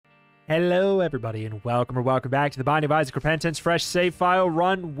Hello, everybody, and welcome back to the Binding of Isaac Repentance Fresh Save File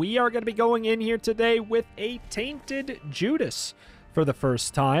Run. We are going to be going in here today with a Tainted Judas for the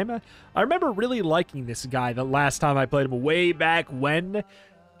first time. I remember really liking this guy the last time I played him way back when.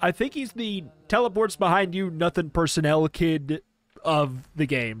 I think he's the teleports behind you, nothing personnel kid of the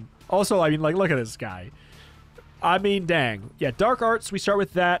game. Also, I mean, like, look at this guy. I mean, dang. Yeah, Dark Arts, we start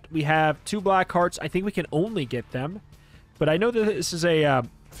with that. We have 2 Black Hearts. I think we can only get them. But I know that this is a...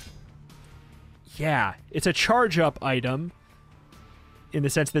 yeah, it's a charge-up item in the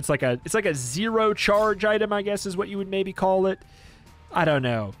sense that it's like a zero charge item, I guess is what you would maybe call it. I don't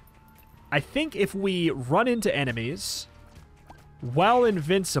know. I think if we run into enemies while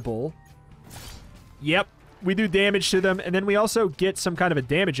invincible, yep, we do damage to them, and then we also get some kind of a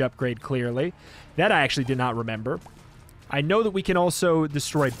damage upgrade, clearly. That I actually did not remember. I know that we can also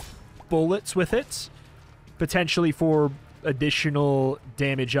destroy bullets with it, potentially for additional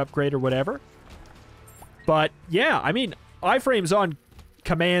damage upgrade or whatever. But, yeah, I mean, iframes on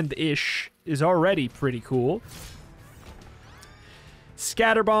command-ish is already pretty cool.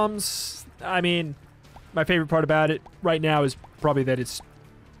 Scatter bombs, I mean, my favorite part about it right now is probably that it's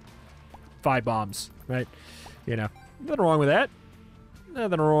 5 bombs, right? You know, nothing wrong with that.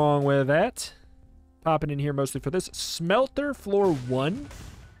 Nothing wrong with that. Popping in here mostly for this. Smelter floor 1,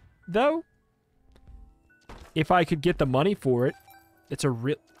 though. If I could get the money for it, it's a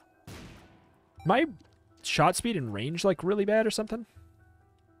real... My shot speed and range, like, really bad or something?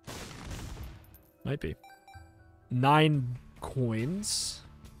 Might be. 9 coins.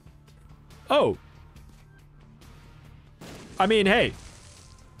 Oh. I mean, hey.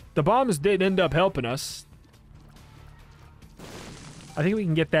 The bombs did end up helping us. I think we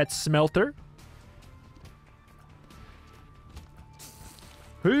can get that smelter.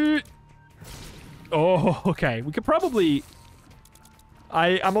 Oh, okay. We could probably...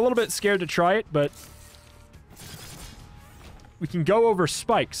 I'm a little bit scared to try it, but... we can go over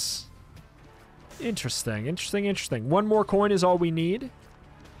spikes. Interesting, interesting, interesting. 1 more coin is all we need.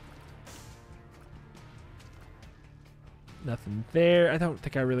 Nothing there. I don't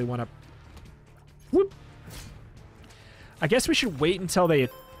think I really want to... Whoop! I guess we should wait until they...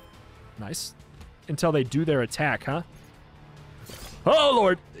 Nice. Until they do their attack, huh? Oh,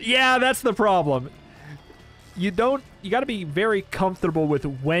 Lord! Yeah, that's the problem. You gotta be very comfortable with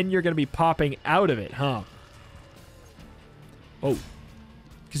when you're gonna be popping out of it, huh? Oh.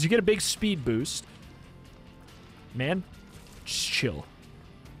 Because you get a big speed boost. Man, just chill.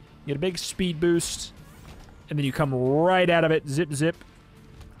 You get a big speed boost, and then you come right out of it. Zip, zip.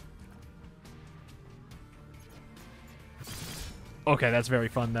 Okay, that's very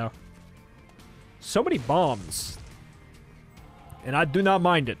fun, though. So many bombs. And I do not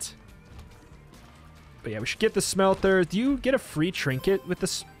mind it. But yeah, we should get the smelter. Do you get a free trinket with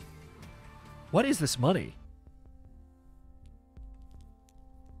this? What is this money?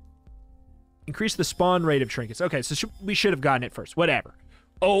 Increase the spawn rate of trinkets. Okay, so we should have gotten it first. Whatever.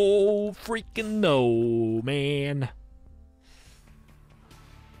 Oh, freaking no, man.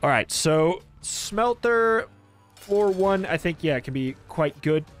 All right, so smelter floor 1, I think, yeah, it can be quite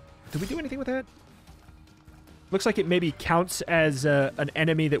good. Did we do anything with that? Looks like it maybe counts as an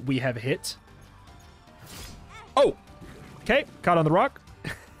enemy that we have hit. Oh! Okay, caught on the rock.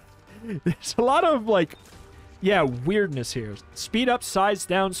 There's a lot of, like, yeah, weirdness here. Speed up, size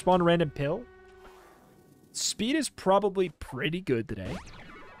down, spawn a random pill. Speed is probably pretty good today.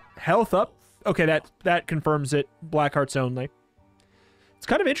 Health up. Okay, that confirms it. Black hearts only. It's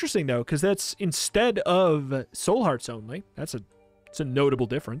kind of interesting, though, because that's instead of soul hearts only. It's a notable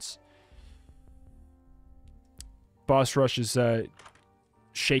difference. Boss rush is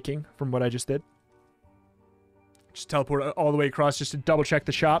shaking from what I just did. Just teleport all the way across just to double check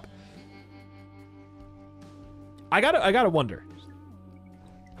the shop. I gotta wonder.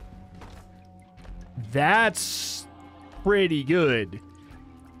 That's pretty good.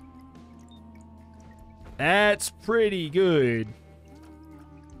 That's pretty good.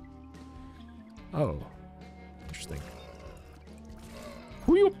 Oh, interesting.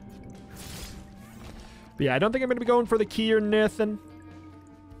 Whoop. But yeah, I don't think I'm gonna be going for the key or nothing.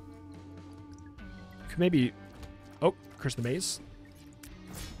 Could maybe. Oh, Curse of the Maze.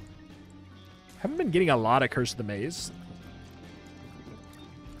 Haven't been getting a lot of Curse of the Maze.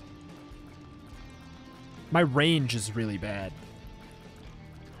 My range is really bad.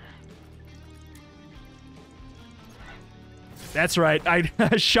 That's right.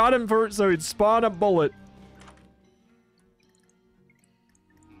 I shot him so he'd spawn a bullet.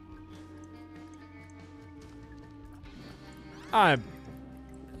 I'm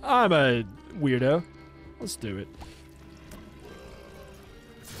a weirdo. Let's do it.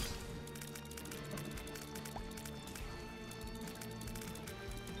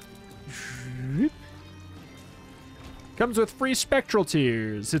 Comes with free spectral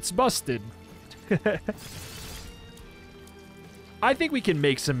tears. It's busted. I think we can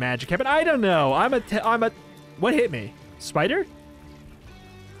make some magic happen. I don't know. I'm a. What hit me? Spider?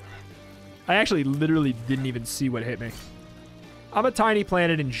 I actually literally didn't even see what hit me. I'm a tiny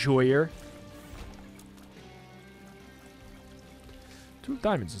planet enjoyer. 2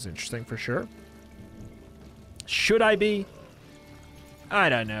 diamonds is interesting for sure. Should I be? I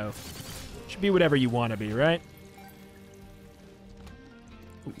don't know. Should be whatever you want to be, right?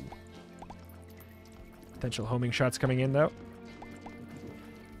 Ooh. Potential homing shots coming in, though.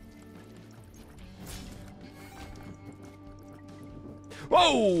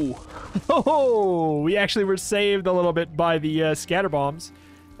 Whoa! Oh, we actually were saved a little bit by the scatter bombs,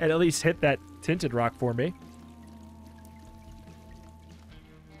 and at least hit that tinted rock for me.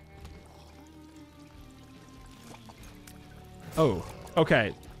 Oh,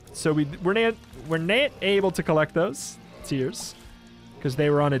 okay. So we're not able to collect those tears because they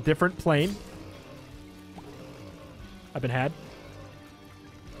were on a different plane. I've been had.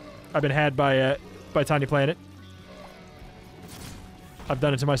 I've been had by Tiny Planet. I've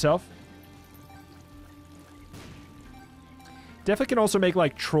done it to myself. Definitely can also make,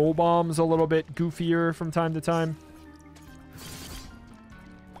 like, troll bombs a little bit goofier from time to time.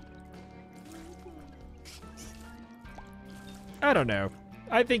 I don't know.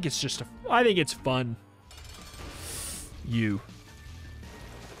 I think it's just I think it's fun. You.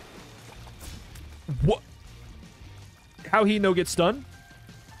 What? How he no get stunned?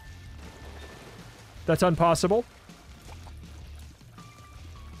 That's impossible.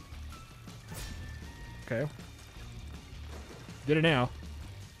 Okay. Did it now.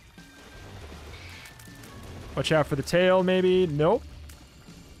 Watch out for the tail, maybe. Nope.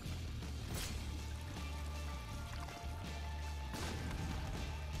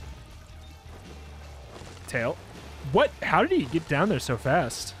 Tail. What? How did he get down there so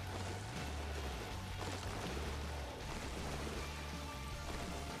fast?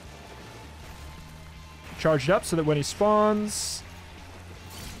 Charged up so that when he spawns...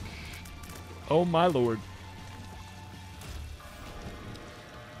 Oh my lord.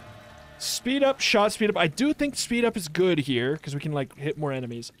 Speed up, shot speed up. I do think speed up is good here because we can, like, hit more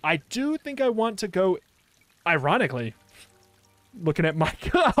enemies. I do think I want to go... Ironically... Looking at my...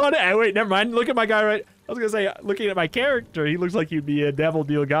 Oh, wait, never mind. Look at my guy right... I was going to say, looking at my character, he looks like he'd be a devil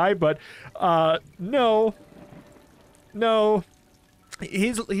deal guy, but, no. No.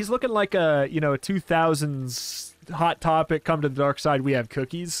 He's looking like a, you know, a 2000s Hot Topic, come to the dark side, we have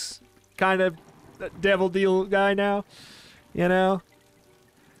cookies kind of devil deal guy now, you know?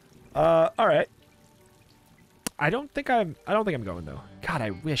 All right. I don't think I'm going, though. God,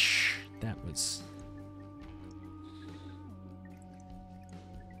 I wish that was...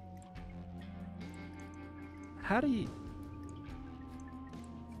 How do you...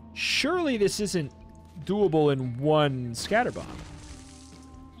 Surely this isn't doable in one scatterbomb.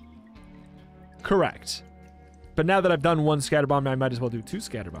 Correct. But now that I've done one scatterbomb, I might as well do 2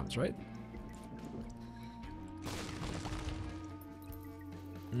 scatterbombs, right?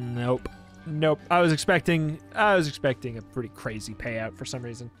 Nope. Nope. I was expecting a pretty crazy payout for some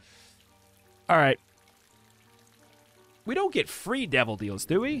reason. All right. We don't get free devil deals,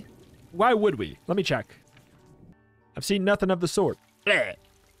 do we? Why would we? Let me check. I've seen nothing of the sort.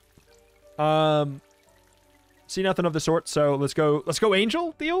 See nothing of the sort, so let's go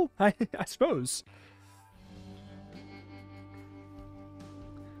angel deal, I suppose.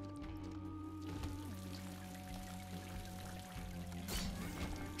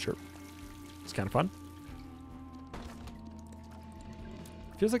 Sure. It's kind of fun.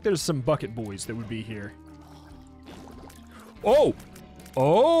 Feels like there's some bucket boys that would be here. Oh!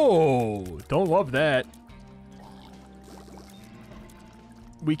 Oh! Don't love that.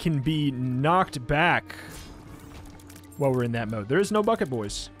 We can be knocked back while we're in that mode. There is no bucket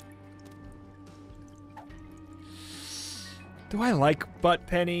boys. Do I like Butt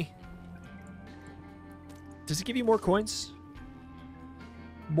Penny? Does it give you more coins?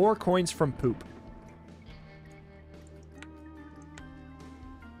 More coins from poop.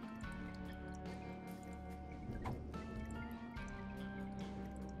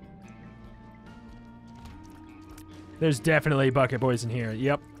 There's definitely bucket boys in here.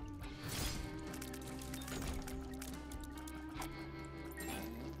 Yep.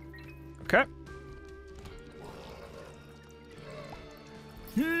 Okay.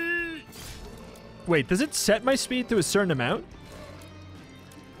 Wait, does it set my speed to a certain amount?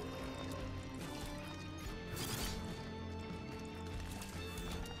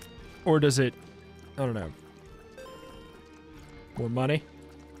 Or does it... I don't know. More money?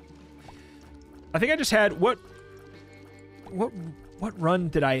 I think I just had... What run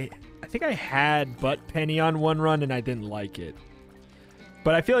did I think I had Butt Penny on one run and I didn't like it.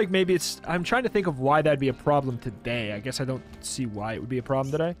 But I feel like maybe it's... I'm trying to think of why that'd be a problem today. I guess I don't see why it would be a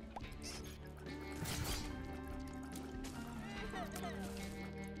problem today.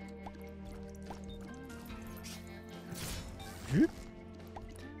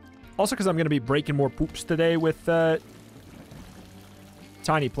 Also, because I'm going to be breaking more poops today with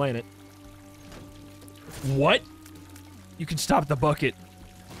Tiny Planet. What? You can stop the bucket.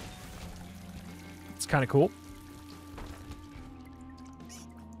 It's kind of cool.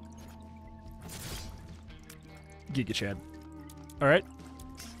 Giga Chad. All right.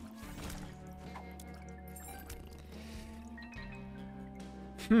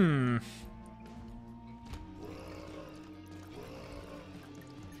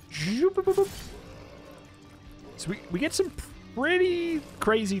 So we get some pretty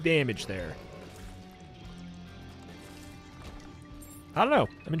crazy damage there. I don't know.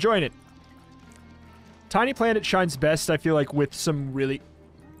 I'm enjoying it. Tiny Planet shines best, I feel like, with some really...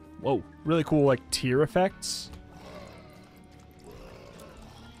 Whoa. Really cool, like, tier effects.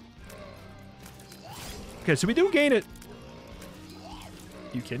 Okay, so we do gain it.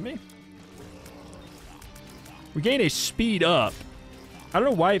 You kidding me? We gain a speed up. I don't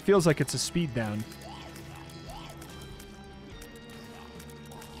know why it feels like it's a speed down.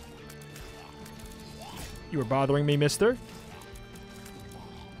 You were bothering me, mister.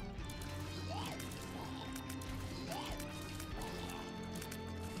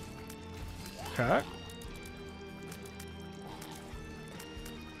 Okay.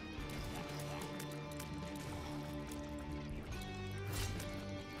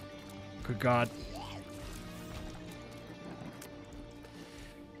 Good God.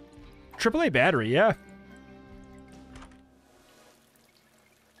 AAA battery, yeah.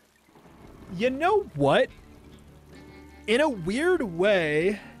 You know what? In a weird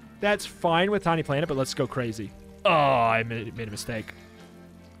way, that's fine with Tiny Planet, but let's go crazy. Oh, I made a mistake.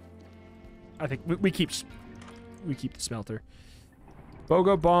 I think we keep the smelter.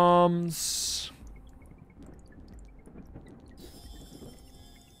 BOGO bombs.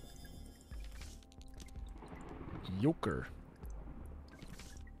 Yoker.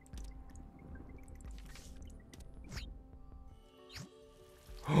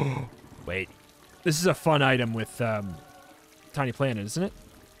 Wait. This is a fun item with Tiny Planet, isn't it?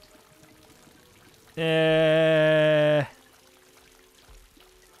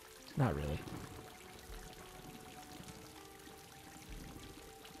 Not really.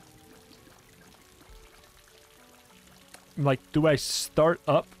 Like, do I start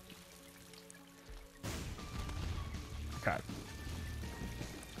up? Okay.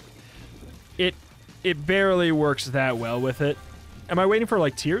 It barely works that well with it. Am I waiting for,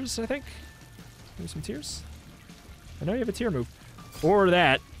 like, tears, I think? Maybe some tears? I know you have a tear move. Or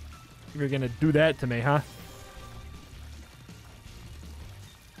that. You're gonna do that to me, huh?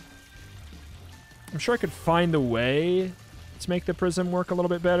 I'm sure I could find a way to make the prism work a little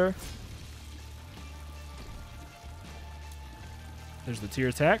bit better. There's the tear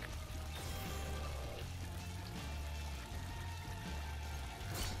attack.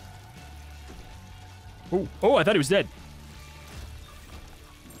 Oh, I thought he was dead.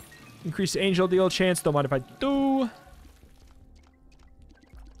 Increase angel deal chance. Don't mind if I do.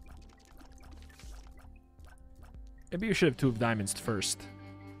 Maybe you should have 2 of diamonds first.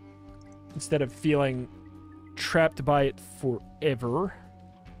 Instead of feeling trapped by it forever.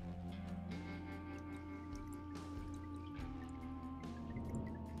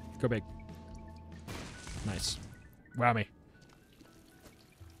 Go big. Nice. Wow me.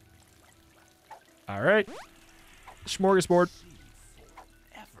 Alright. Smorgasbord.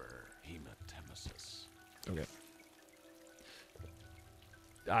 Okay.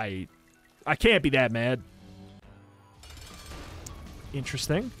 I can't be that mad.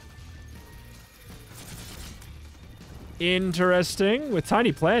 Interesting. Interesting. With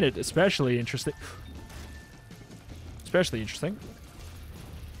Tiny Planet, especially interesting. Especially interesting.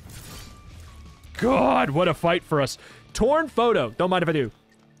 God, what a fight for us. Torn photo. Don't mind if I do.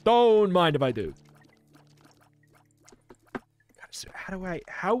 Don't mind if I do.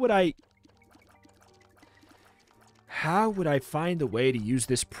 How would I find a way to use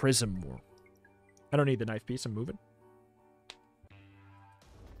this prism more? I don't need the knife piece. I'm moving.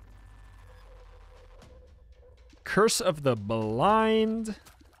 Curse of the Blind.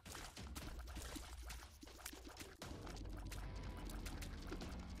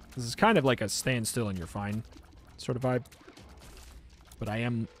 This is kind of like a stand still and you're fine sort of vibe. But I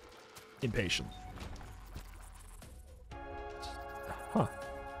am impatient. Huh.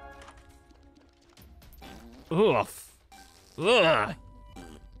 Oof. Ugh.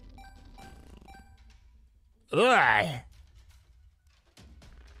 Ugh.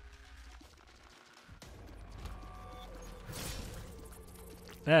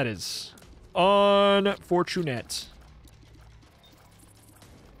 That is unfortunate.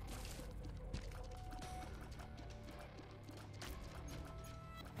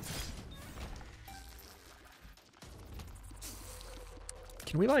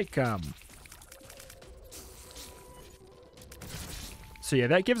 Can we, like, So, yeah,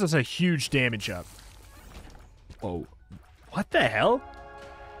 that gives us a huge damage up. Whoa. What the hell?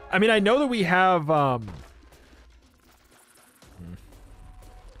 I mean, I know that we have,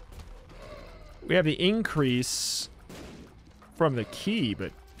 we have the increase from the key,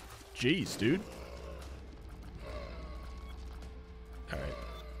 but jeez, dude. All right.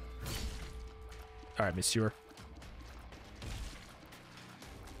 All right, monsieur.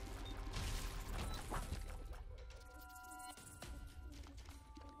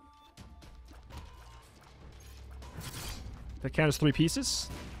 That counts as 3 pieces.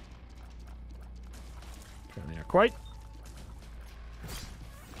 Apparently not quite.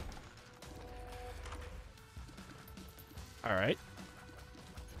 All right.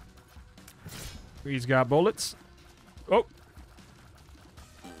 He's got bullets. Oh.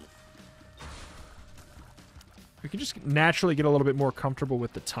 We can just naturally get a little bit more comfortable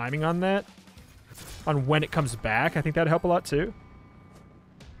with the timing on that. On when it comes back. I think that'd help a lot too.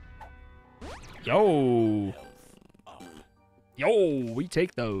 Yo. Yo, we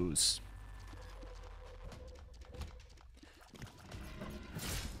take those.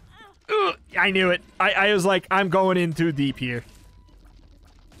 Ugh, I knew it. I was like, I'm going in too deep here.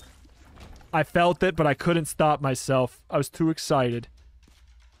 I felt it, but I couldn't stop myself. I was too excited.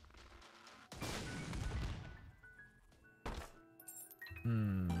 Give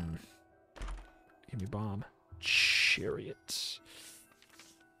me bomb. Chariot.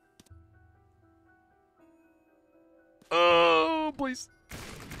 Oh, please.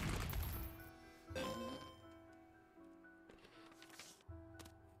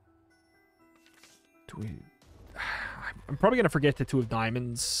 Do we... I'm probably going to forget the 2 of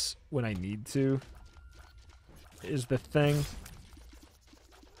diamonds when I need to. Is the thing.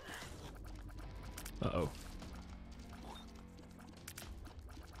 Uh-oh.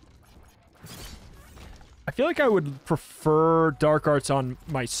 I feel like I would prefer Dark Arts on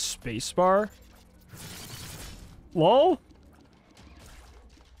my spacebar. Lol?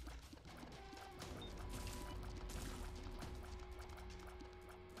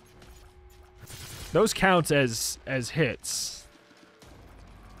 Those count as hits.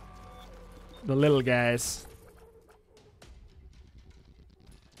 The little guys.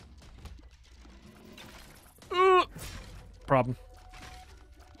 Problem.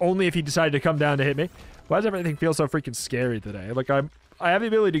 Only if he decided to come down to hit me. Why does everything feel so freaking scary today? Like, I have the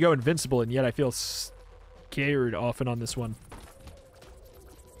ability to go invincible, and yet I feel scared often on this one.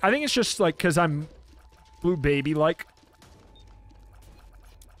 I think it's just, like, because I'm blue baby-like.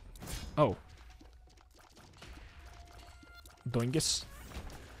 Oh. Doingus.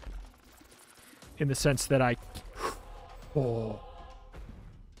 In the sense that I... Oh.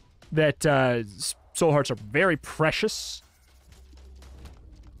 That, soul hearts are very precious.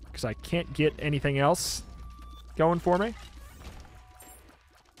 Because I can't get anything else going for me.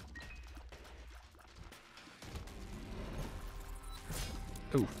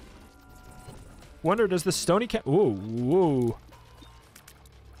 Ooh. Wonder, does the stony cat... Ooh, whoa.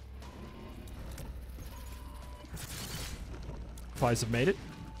 Flies have made it.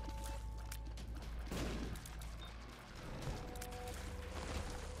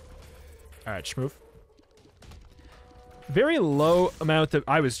 Alright, schmoof. Very low amount of...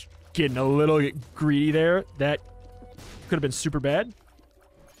 I was getting a little greedy there. That could have been super bad.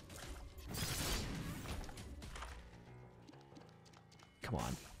 Come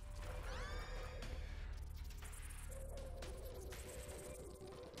on.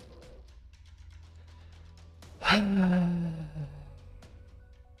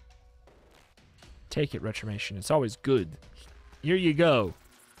 Take it, Retribution. It's always good. Here you go.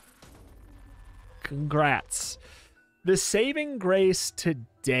 Congrats. The saving grace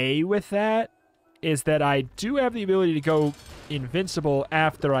today with that is that I do have the ability to go invincible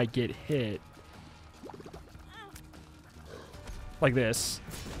after I get hit. Like this.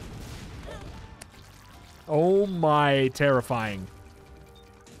 Oh my, terrifying.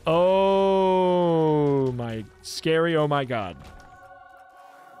 Oh my, scary, oh my god.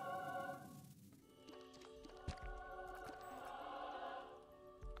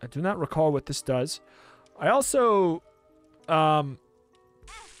 I do not recall what this does. I also...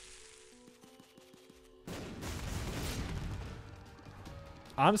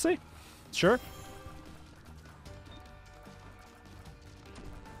 honestly. Sure.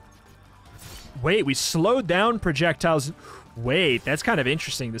 Wait, we slowed down projectiles. Wait, that's kind of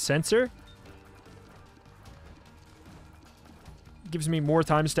interesting. The sensor gives me more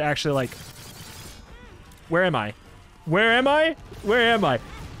times to actually, like... Where am I? Where am I? Where am I?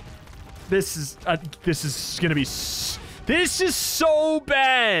 This is gonna be... This is so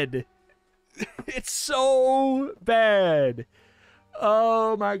bad! It's so bad!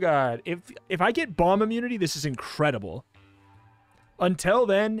 Oh my god. If I get bomb immunity, this is incredible. Until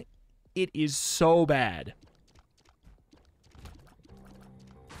then, it is so bad.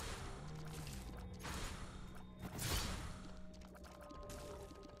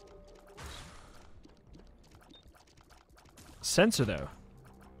 Sensor, though.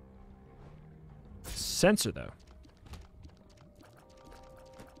 Sensor, though.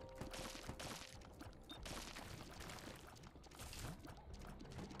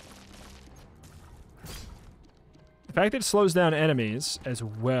 The fact that it slows down enemies as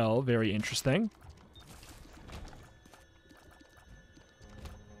well, very interesting.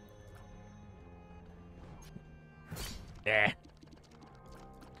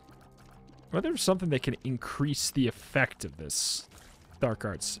 Whether there's something that can increase the effect of this Dark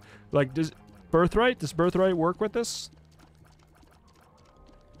Arts. Like, does Birthright work with this?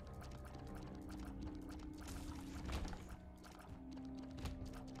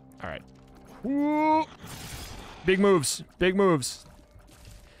 Alright. Woo! Big moves. Big moves.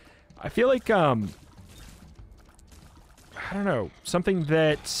 I feel like, I don't know. Something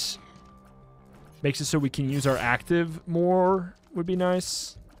that makes it so we can use our active more would be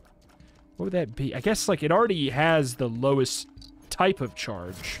nice. What would that be? I guess, like, it already has the lowest type of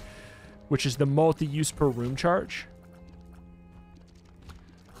charge, which is the multi-use per room charge.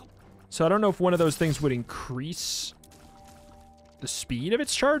 So I don't know if one of those things would increase the speed of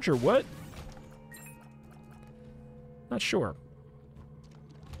its charge or what. Not sure.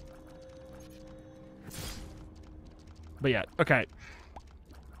 But yeah, okay.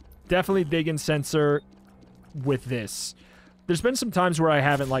 Definitely digging sensor with this. There's been some times where I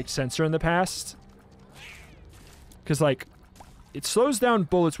haven't liked sensor in the past. Because, like, it slows down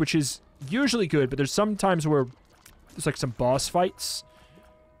bullets, which is usually good, but there's some times where there's, like, some boss fights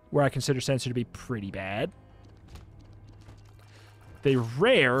where I consider sensor to be pretty bad. They're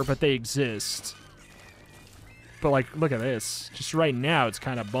rare, but they exist. But, like, look at this. Just right now, it's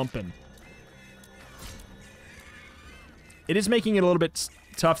kind of bumping. It is making it a little bit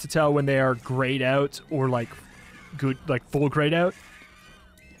tough to tell when they are grayed out or, like, good, like, full grayed out.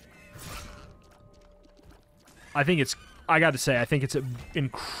 I think it's, I gotta say, I think it's an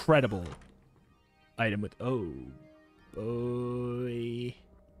incredible item with, oh, boy.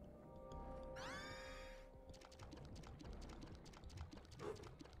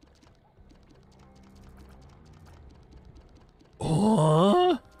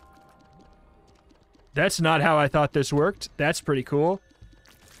 Oh, that's not how I thought this worked. That's pretty cool.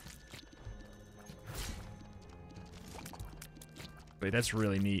 Wait, that's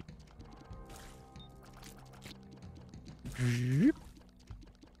really neat.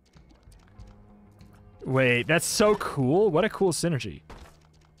 Wait, that's so cool. What a cool synergy.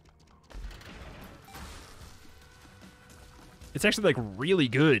 It's actually, like, really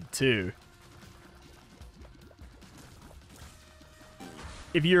good, too.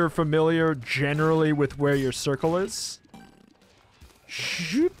 If you're familiar generally with where your circle is,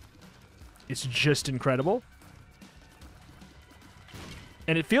 it's just incredible.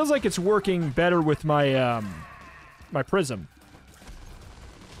 And it feels like it's working better with my my prism.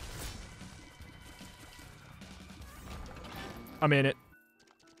 I'm in it.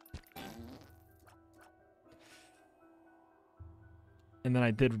 And then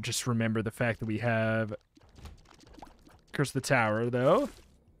I did just remember the fact that we have Curse of the Tower, though.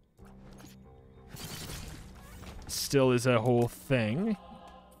 Still is a whole thing.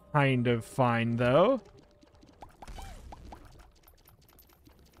 Kind of fine, though.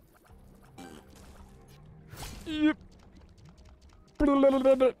 Yep.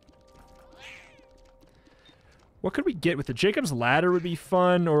 What could we get with the Jacob's Ladder would be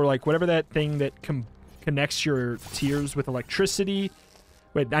fun, or like whatever that thing that connects your tiers with electricity.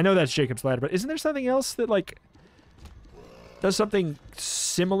 Wait, I know that's Jacob's Ladder, but isn't there something else that like does something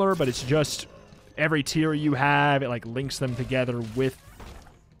similar, but it's just every tier you have, it like links them together with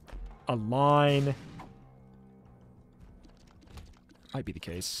a line? Might be the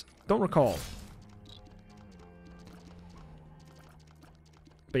case. Don't recall.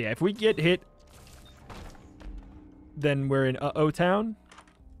 But yeah, if we get hit, then we're in O-Town.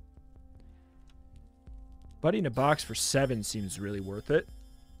 Buddy in a box for 7 seems really worth it.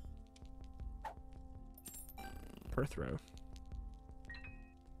 Per throw.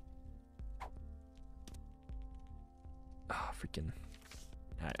 Oh, freaking.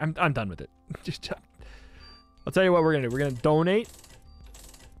 I'm done with it. Just, I'll tell you what we're going to do. We're going to donate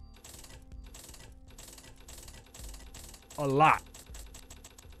a lot.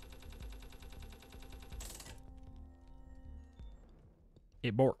 A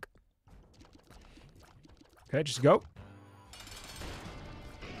bork. Okay, just go.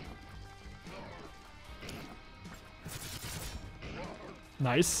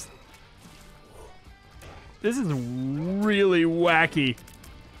 Nice. This is really wacky.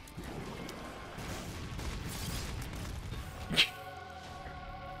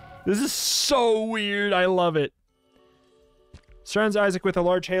 This is so weird. I love it. Surrounds Isaac with a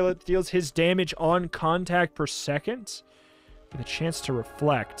large halo that deals his damage on contact per second with a chance to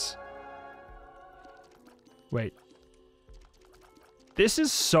reflect. Wait. This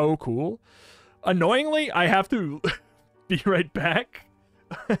is so cool. Annoyingly, I have to be right back.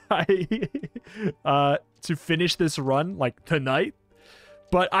 To finish this run, like, tonight.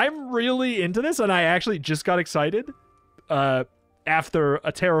 But I'm really into this, and I actually just got excited after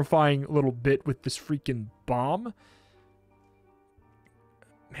a terrifying little bit with this freaking bomb.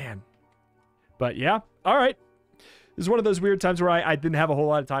 Man. But yeah, all right. This is one of those weird times where I didn't have a whole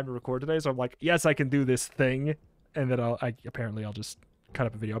lot of time to record today, so I'm like, yes, I can do this thing. And then apparently I'll just cut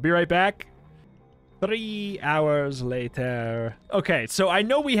up a video. I'll be right back. 3 hours later. Okay, so I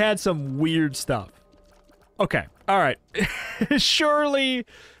know we had some weird stuff. Okay, all right. Surely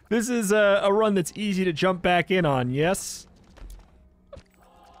this is a run that's easy to jump back in on, yes?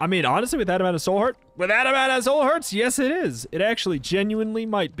 I mean, honestly, with that amount of soul heart? With that amount of soul hearts? Yes, it is. It actually genuinely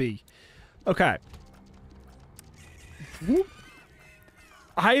might be. Okay. Whoop.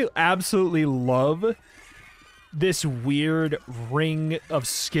 I absolutely love this weird ring of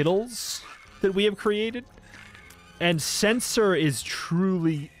Skittles that we have created. And Sensor is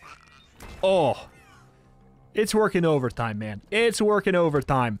truly... Oh. It's working overtime, man. It's working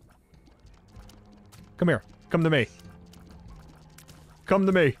overtime. Come here. Come to me. Come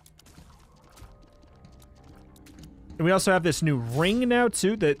to me. And we also have this new ring now,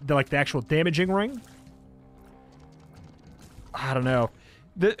 too. Like, the actual damaging ring. I don't know.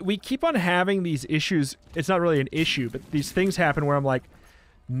 We keep on having these issues. It's not really an issue, but these things happen where I'm like,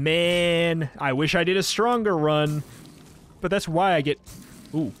 man, I wish I did a stronger run. But that's why I get...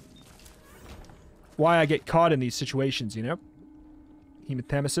 Ooh. Why I get caught in these situations, you know?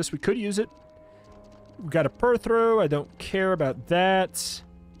 Hematemesis, we could use it. We've got a per throw. I don't care about that.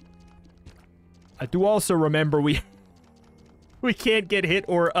 I do also remember we can't get hit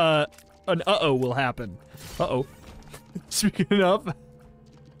or an uh-oh will happen. Uh-oh. Speaking of...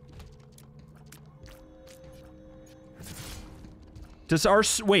 Does our...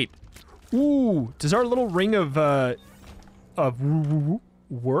 Wait. Ooh. Does our little ring of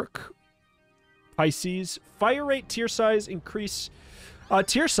work? Pisces. Fire rate, tier size, increase...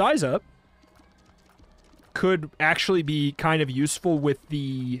 tier size up could actually be kind of useful with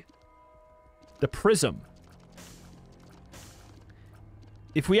the prism.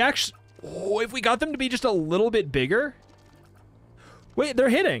 If we actually... Oh, if we got them to be just a little bit bigger... Wait, they're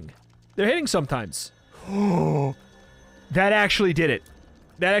hitting. They're hitting sometimes. Oh... That actually did it.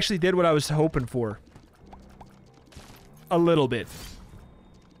 That actually did what I was hoping for. A little bit.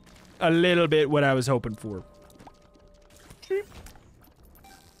 A little bit what I was hoping for.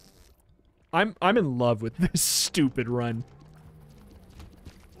 I'm in love with this stupid run.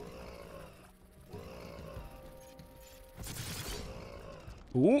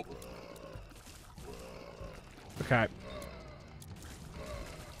 Ooh. Okay.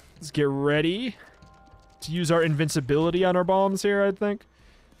 Let's get ready to use our invincibility on our bombs here, I think.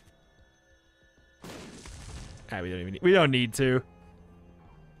 Ah, we don't need to.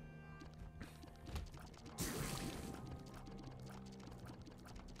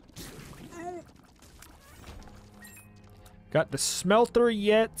 Got the smelter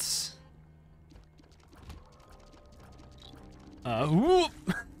yet. Whoop.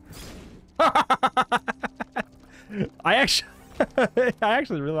 I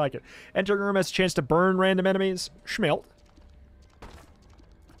actually really like it. Entering room has a chance to burn random enemies. Schmelt.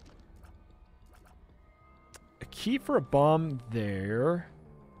 A key for a bomb there.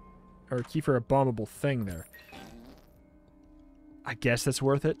 Or a key for a bombable thing there. I guess that's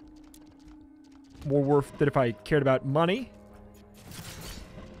worth it. More worth it if I cared about money.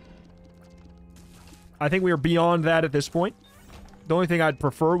 I think we are beyond that at this point. The only thing I'd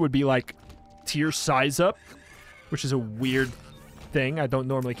prefer would be, like, tier size up. Which is a weird thing I don't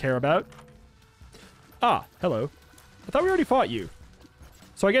normally care about. Ah, hello. I thought we already fought you.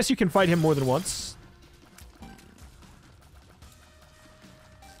 So I guess you can fight him more than once.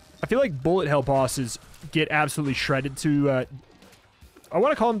 I feel like bullet hell bosses get absolutely shredded to, I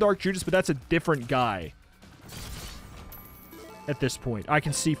want to call him Dark Judas, but that's a different guy. At this point. I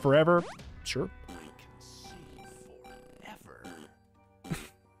can see forever. Sure. I can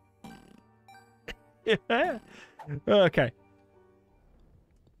see forever. Okay.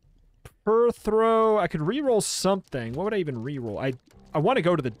 Per throw, I could re-roll something. What would I even re-roll? I want to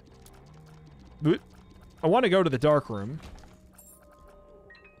go to the... I want to go to the dark room.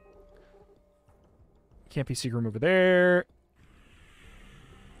 Can't be secret room over there.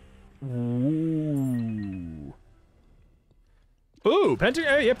 Ooh. Ooh,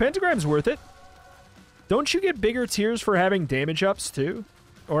 yeah, Pentagram's worth it. Don't you get bigger tiers for having damage ups, too?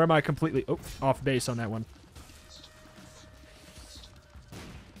 Or am I completely off base on that one?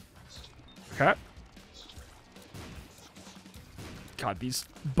 Okay. God, these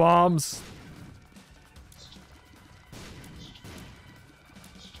bombs.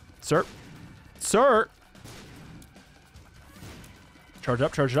 Sir. Sir! Charge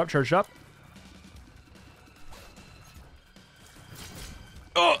up, charge it up, charge it up.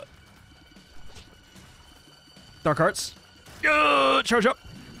 Oh! Dark Arts. Charge up.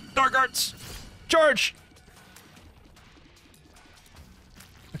 Dark Arts. Charge!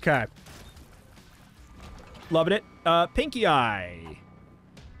 Okay. Loving it. Pinky Eye.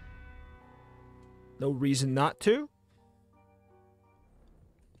 No reason not to.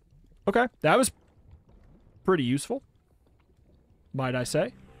 Okay. That was pretty useful, might I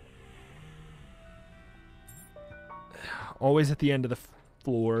say. Always at the end of the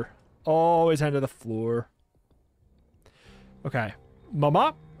floor. Always end of the floor. Okay.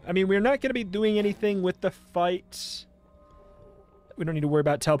 Mama? I mean, we're not going to be doing anything with the fight. We don't need to worry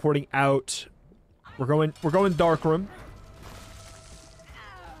about teleporting out. We're going dark room.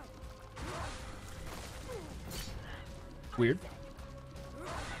 Weird.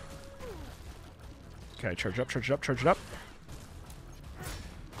 Okay, charge up, charge it up, charge it up.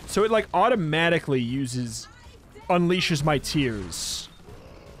 So it like automatically unleashes my tears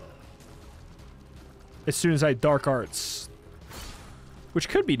as soon as I Dark Arts, which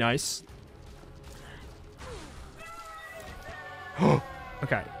could be nice.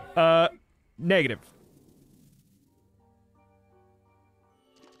 Okay. Negative.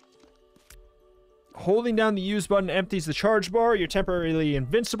 Holding down the use button empties the charge bar. You're temporarily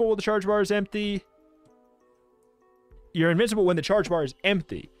invincible when the charge bar is empty. You're invincible when the charge bar is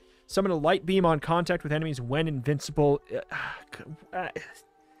empty. Summon a light beam on contact with enemies when invincible.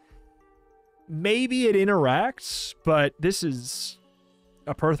 Maybe it interacts, but this is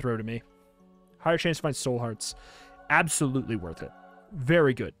a per throw to me. Higher chance to find soul hearts. Absolutely worth it.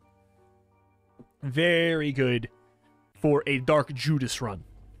 Very good. Very good for a Dark Judas run.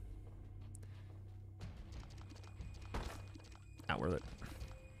 Not worth it.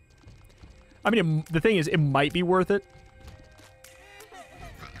 I mean, the thing is, it might be worth it.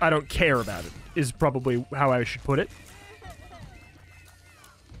 I don't care about it, is probably how I should put it.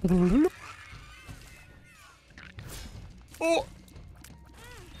 Oh!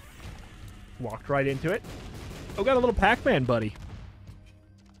 Walked right into it. Oh, got a little Pac-Man buddy.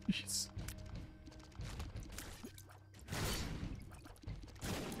 Jeez.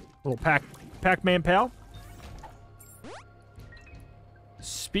 Little Pac-Man pal.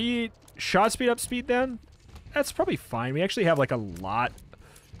 Speed, shot speed up, speed down. That's probably fine. We actually have like a lot,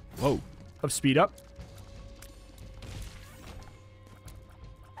 of speed up.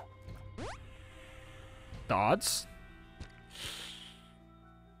 The odds.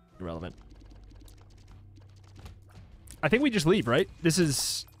 Irrelevant. I think we just leave, right?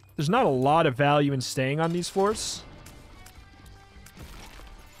 There's not a lot of value in staying on these floors.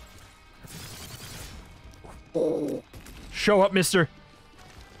 Show up, mister.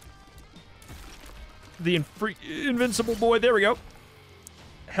 The invincible boy. There we go.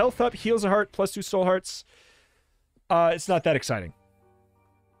 Health up, heals a heart, +2 soul hearts. It's not that exciting.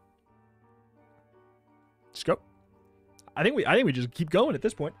 Just go. I think we just keep going at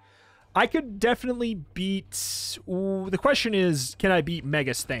this point. I could definitely beat... Ooh, the question is, can I beat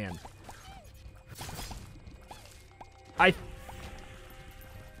Mega Stan? I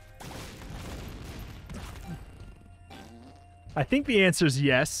think the answer is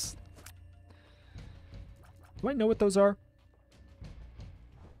yes. Do I know what those are?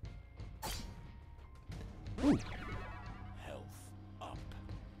 Ooh. Health up.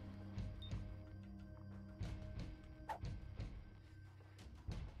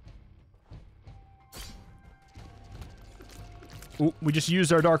 Ooh, we just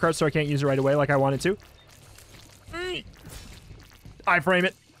used our Dark Heart, so I can't use it right away like I wanted to. I frame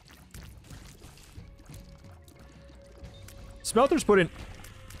it. Smelter's put in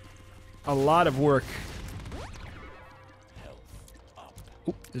a lot of work.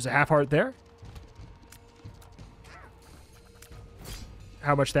 Oop, there's a half heart there.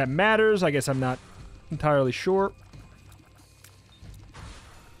 How much that matters, I guess I'm not entirely sure.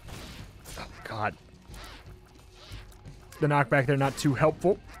 Oh, God. The knockback there not too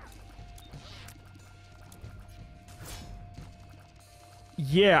helpful.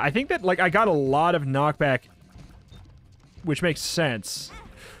 Yeah, I think that, like, I got a lot of knockback, which makes sense.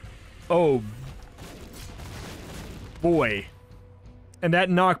 Oh, boy. And that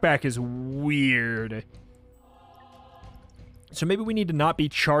knockback is weird. So maybe we need to not be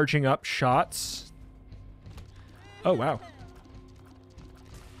charging up shots. Oh, wow.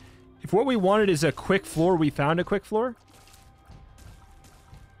 If what we wanted is a quick floor, we found a quick floor.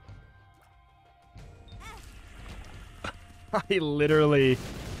 I literally...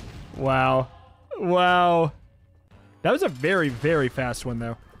 Wow. Wow. That was a very, very fast one,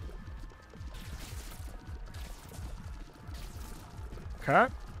 though. Okay.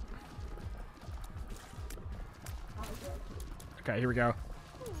 Okay, here we go.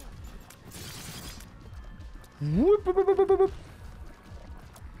 Whoop, whoop, whoop, whoop, whoop, whoop.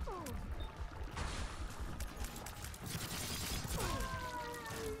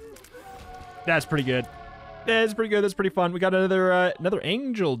 That's pretty good. That's pretty good. That's pretty fun. We got another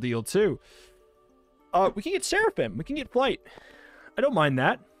angel deal too. We can get Seraphim. We can get Flight. I don't mind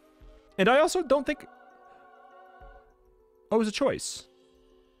that. And I also don't think... Oh, it was a choice.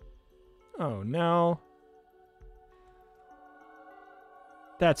 Oh, no.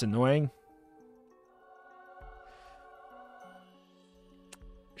 That's annoying.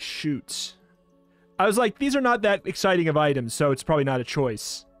 Shoot. I was like, these are not that exciting of items, so it's probably not a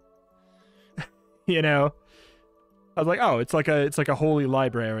choice. You know? I was like, oh, it's like a holy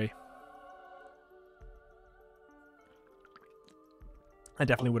library. I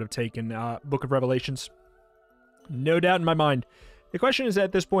definitely would have taken Book of Revelations. No doubt in my mind. The question is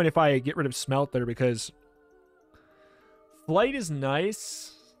at this point if I get rid of Smelter, because Flight is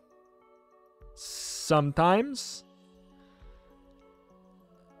nice sometimes.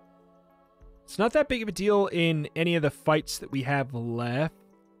 It's not that big of a deal in any of the fights that we have left.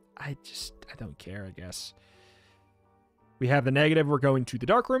 I don't care, I guess. We have the negative. We're going to the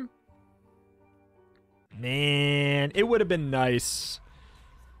dark room. Man, it would have been nice.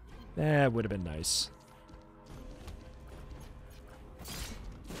 That would have been nice.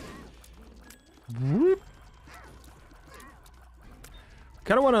 Whoop.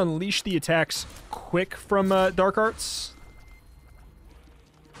 Kind of want to unleash the attacks quick from Dark Arts.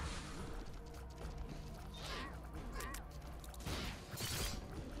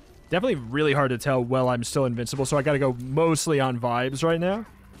 Definitely really hard to tell while I'm still invincible, so I gotta go mostly on vibes right now.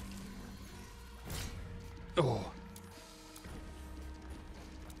 Oh.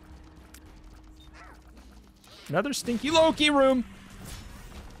 Another stinky Loki room.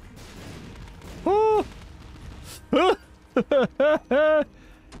 Oh.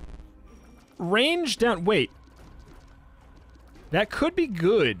 Range down. Wait. That could be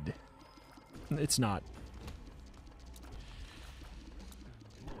good. It's not.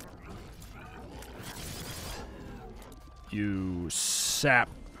 You sap.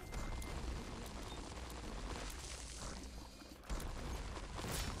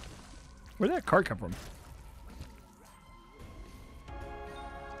 Where'd that card come from?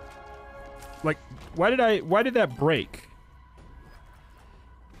 Like, why did that break?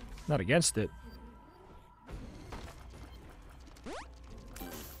 Not against it.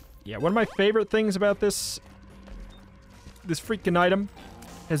 Yeah, one of my favorite things about this freaking item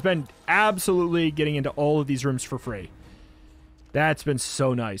has been absolutely getting into all of these rooms for free. That's been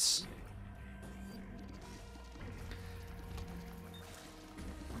so nice.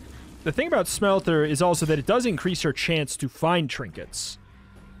 The thing about Smelter is also that it does increase your chance to find trinkets.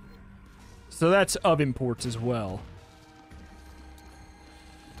 So that's of importance as well.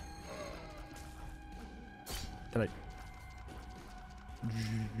 Did I...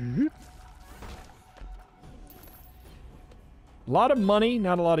 A lot of money,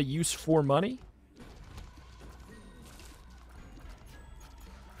 not a lot of use for money.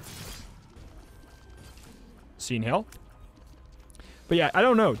 Seen hell. But yeah, I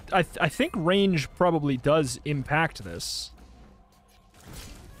don't know. I think range probably does impact this.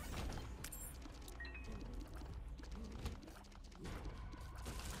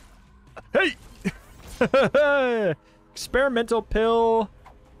 Hey! Experimental pill.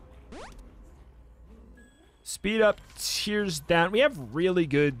 Speed up, tears down. We have really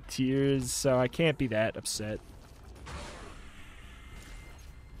good tears, so I can't be that upset.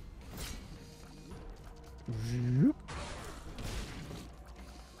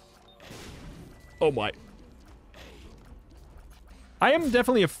 Oh my. I am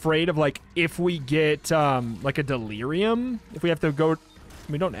definitely afraid of, like, if we get, like, a delirium, if we have to go...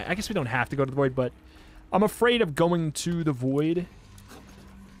 I guess we don't have to go to the void, but I'm afraid of going to the void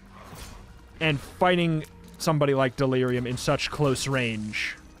and fighting somebody like delirium in such close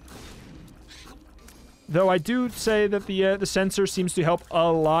range. Though I do say that the sensor seems to help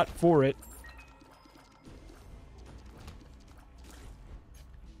a lot for it.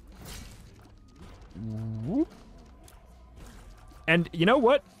 Whoop. And you know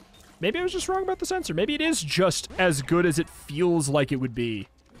what? Maybe I was just wrong about the sensor. Maybe it is just as good as it feels like it would be.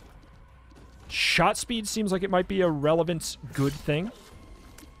 Shot speed seems like it might be a relevant good thing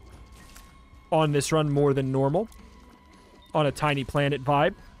on this run more than normal. On a tiny planet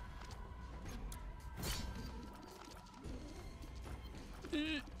vibe.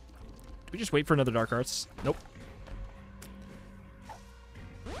 Do we just wait for another Dark Arts? Nope.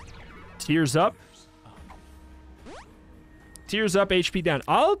 Tears up. Tears up, HP down.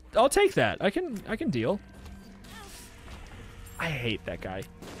 I'll take that. I can deal. I hate that guy.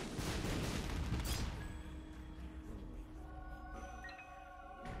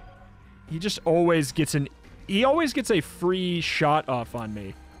 He just always gets he always gets a free shot off on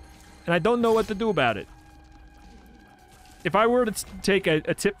me. And I don't know what to do about it. If I were to take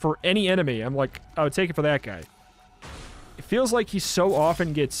a tip for any enemy, I'm like, I would take it for that guy. It feels like he so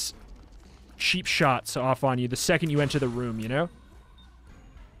often gets cheap shots off on you the second you enter the room, you know?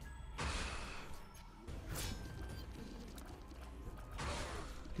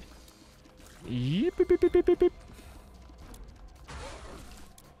 Yep, beep, beep, beep, beep, beep.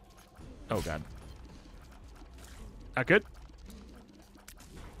 Oh, God. Not good.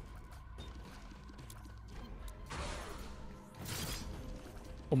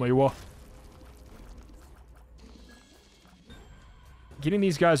 Oh, my God. Getting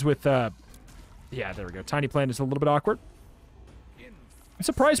these guys with, yeah, there we go. Tiny Plant is a little bit awkward. I'm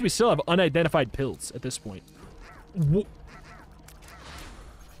surprised we still have unidentified pills at this point. Whoa.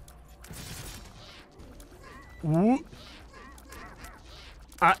 Whoa.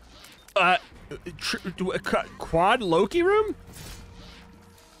 Quad Loki room?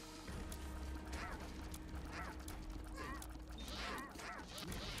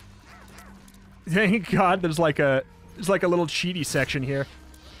 Thank God there's like a little cheaty section here.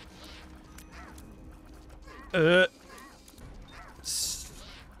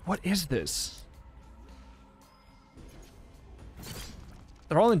 What is this?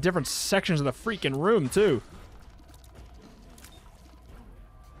 They're all in different sections of the freaking room, too.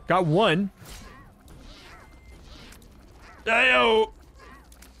 Got one. Ayo!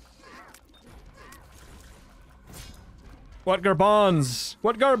 What garbons?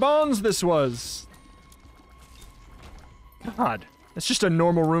 What garbons this was? God. It's just a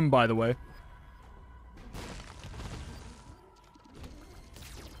normal room, by the way.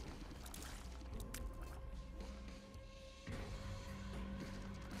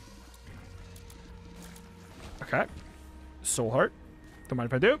 Okay. Soul Heart. Don't mind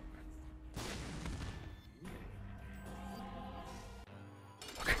if I do.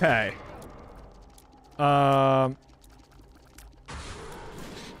 Okay.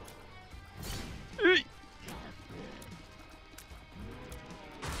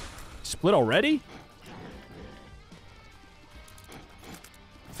 Split already?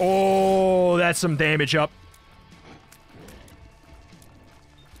 Oh, that's some damage up.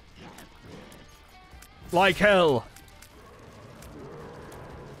 Like hell.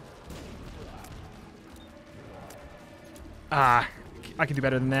 Ah, I can do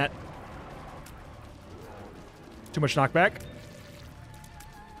better than that. Too much knockback.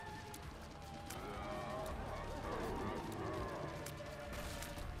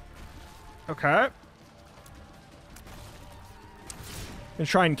 Okay. Gonna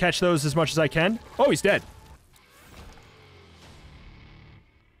try and catch those as much as I can. Oh, he's dead.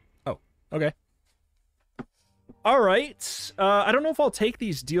 Oh, okay. Alright. I don't know if I'll take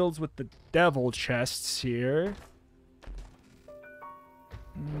these deals with the devil chests here.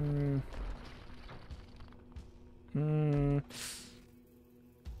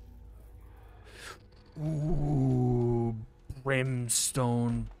 Ooh,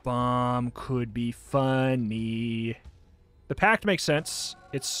 Brimstone Bomb could be funny. The pact makes sense.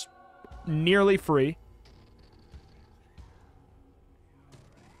 It's nearly free.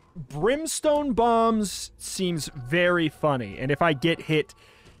 Brimstone Bombs seems very funny, and if I get hit,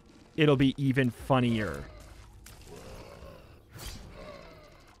 it'll be even funnier.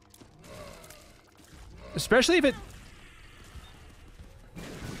 Especially if it...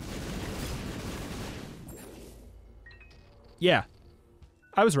 Yeah.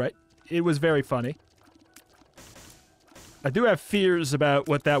 I was right. it was very funny. I do have fears about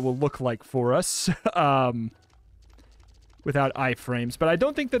what that will look like for us. Without iframes, but I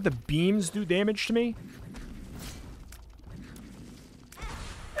don't think that the beams do damage to me.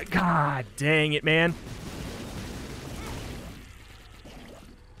 God dang it, man.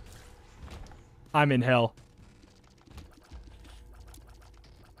 I'm in hell.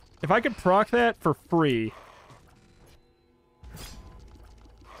 If I could proc that for free,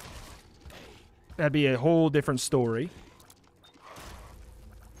 that'd be a whole different story.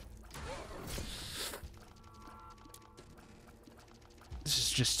 This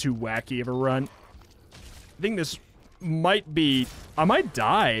is just too wacky of a run. I think this might be... I might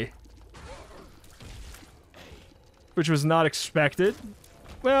die. Which was not expected.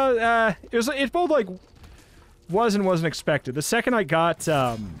 Well, it both, like, was and wasn't expected. The second I got,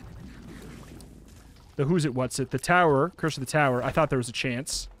 the who's it, what's it, the tower, Curse of the Tower, I thought there was a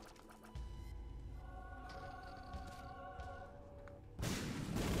chance.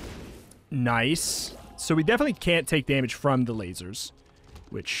 Nice. So we definitely can't take damage from the lasers.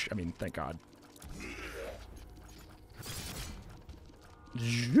 Which, I mean, thank God.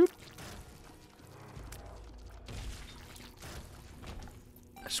 Zoop.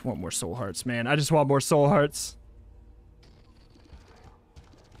 I just want more soul hearts, man. I just want more soul hearts.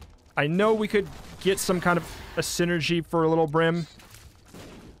 I know we could get some kind of a synergy for a little brim.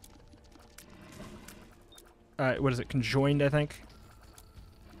 What is it? Conjoined, I think.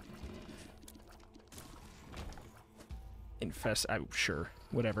 Infest. I'm sure.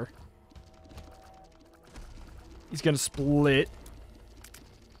 Whatever. He's gonna split.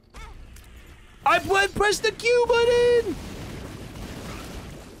 I pressed the Q button!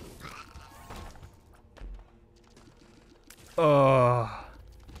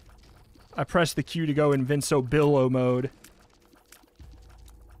 I pressed the Q to go in Vinso Billow mode.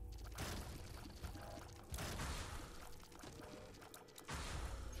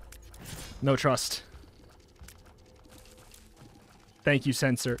 No trust. Thank you,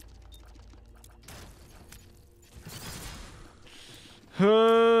 Sensor.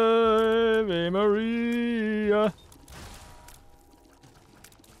 Ave Maria.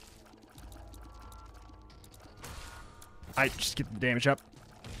 I just get the damage up.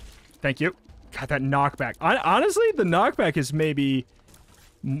 Thank you. God, that knockback. Honestly, the knockback is maybe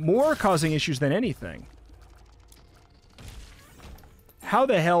more causing issues than anything. How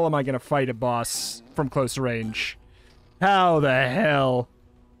the hell am I going to fight a boss from close range? How the hell?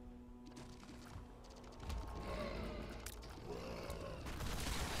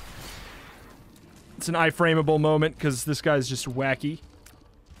 It's an iframeable moment because this guy's just wacky.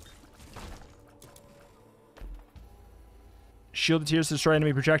 Shield of Tears to destroy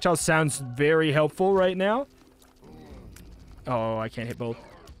enemy projectiles sounds very helpful right now. Oh, I can't hit both.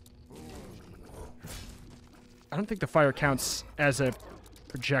 I don't think the fire counts as a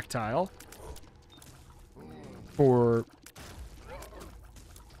projectile. For...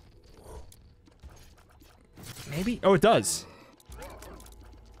 maybe? Oh, it does.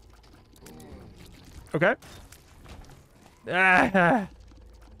 Okay. Ah.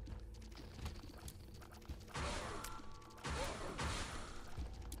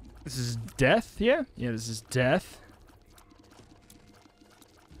 This is death, yeah? Yeah, this is death.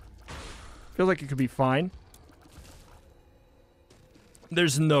 Feels like it could be fine.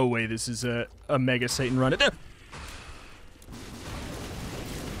 There's no way this is a Mega Satan run.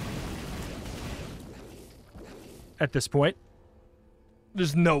 At this point.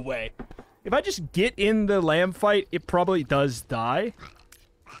 There's no way. If I just get in the lamb fight, it probably does die.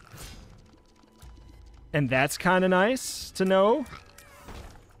 And that's kind of nice to know.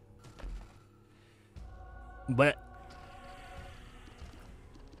 But...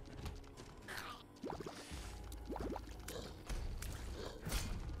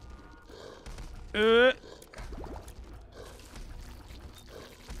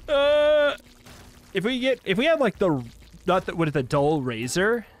 if we had like the, not the, what is the dull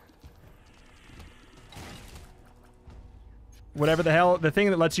razor? Whatever the hell, the thing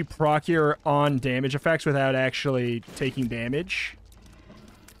that lets you proc your on damage effects without actually taking damage.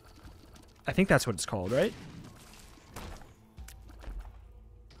 I think that's what it's called, right?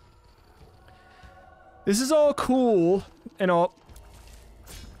 This is all cool and all.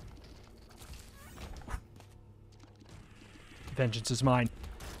 Vengeance is mine.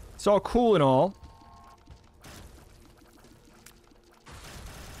 It's all cool and all.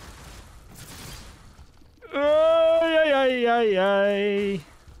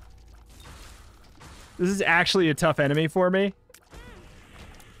 This is actually a tough enemy for me.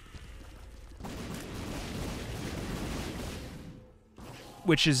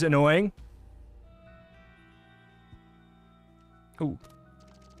 which is annoying. Ooh.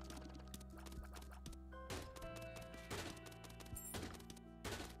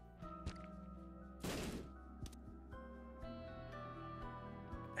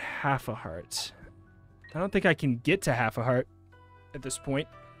 Half a heart. I don't think I can get to half a heart at this point.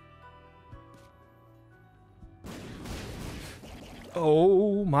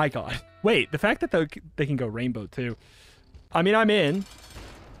 Oh my god. Wait, the fact that they can go rainbow too. I mean, I'm in.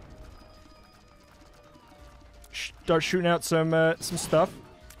 Start shooting out some stuff.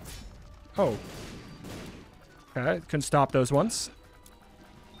 Oh. Okay, couldn't stop those ones.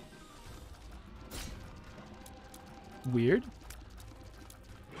 Weird.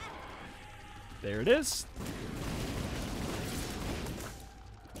 There it is.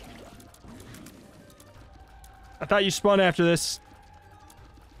 I thought you spun after this.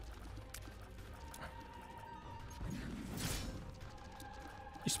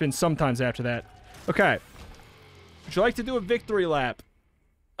 You spin sometimes after that. Okay. Would you like to do a victory lap?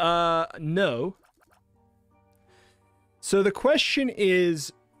 No. So the question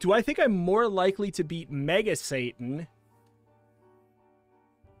is, do I think I'm more likely to beat Mega Satan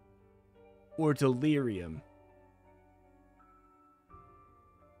or Delirium?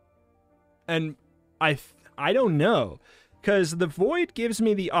 And I don't know, because the Void gives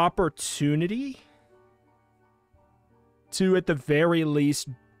me the opportunity to, at the very least,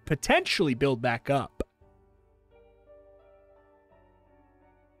 potentially build back up.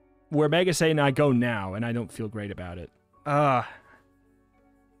 Where Mega Satan I go now, and I don't feel great about it.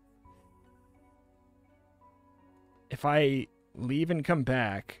 If I leave and come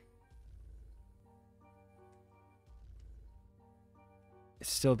back,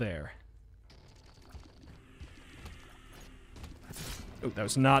 it's still there. Oh, that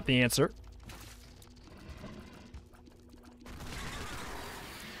was not the answer.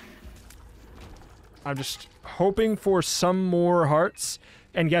 I'm just hoping for some more hearts.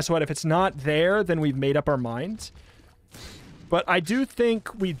 And guess what? If it's not there, then we've made up our minds. But I do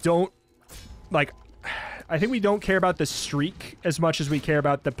think we don't, like, I think we don't care about the streak as much as we care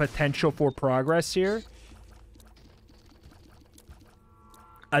about the potential for progress here.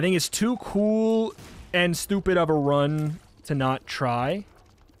 I think it's too cool and stupid of a run to not try.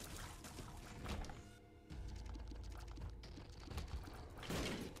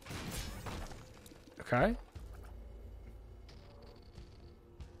 Okay.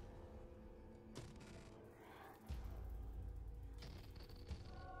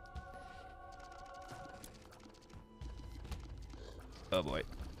 Oh boy.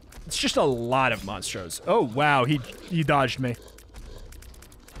 It's just a lot of monstros. Oh wow, he dodged me.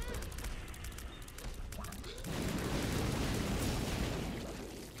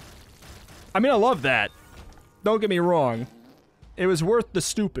 I mean, I love that. Don't get me wrong. It was worth the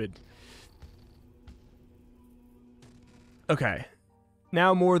stupid. Okay.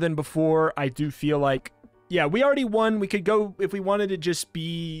 Now more than before, I do feel like, yeah, we already won. We could go, if we wanted to just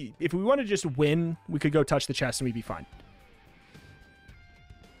be, if we wanted to just win, we could go touch the chest and we'd be fine.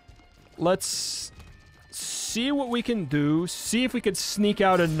 Let's see what we can do. See if we could sneak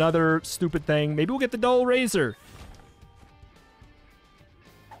out another stupid thing. Maybe we'll get the dull razor.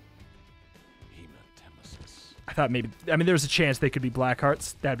 I thought maybe, I mean, there's a chance they could be black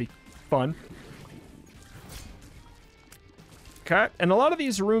hearts. That'd be fun. Okay, and a lot of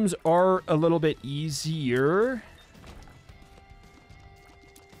these rooms are a little bit easier.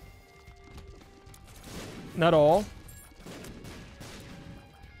 Not all.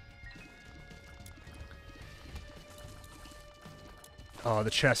 Oh,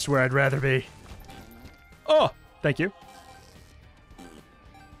 the chest where I'd rather be. Oh, thank you.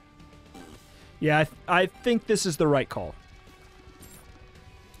 Yeah, I think this is the right call.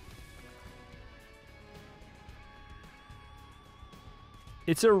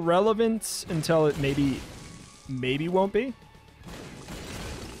 It's irrelevant until it maybe won't be.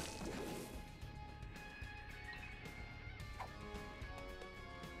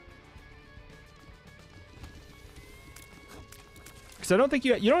 Because I don't think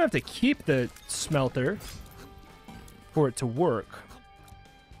you don't have to keep the smelter for it to work.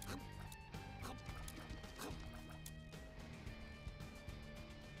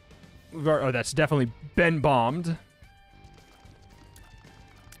 Oh, that's definitely been bombed.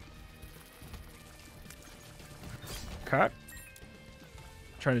 Okay.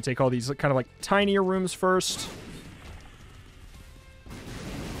 Trying to take all these kind of like tinier rooms first.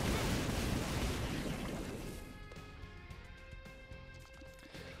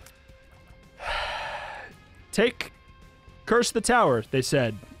 Take Curse the Tower, they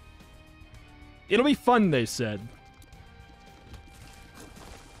said. It'll be fun, they said.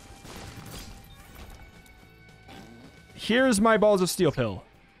 Here's my balls of steel pill.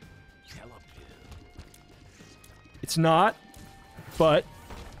 It's not, but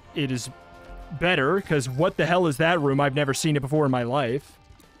it is better, because what the hell is that room? I've never seen it before in my life.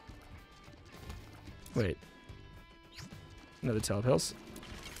 Wait. Another telepills.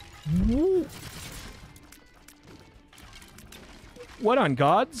 What on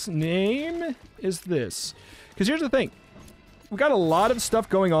God's name is this? Because here's the thing. We got a lot of stuff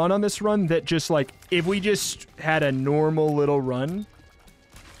going on this run that just, like, if we just had a normal little run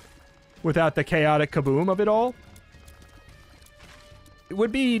without the chaotic kaboom of it all, it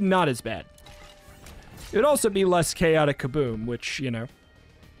would be not as bad. It would also be less chaotic kaboom, which, you know,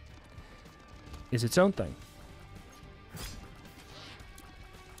 is its own thing.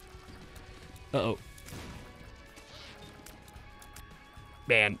 Uh-oh.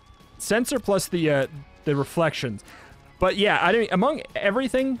 Man. Sensor plus the reflections. But yeah, among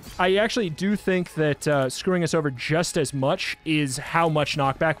everything, I actually do think that screwing us over just as much is how much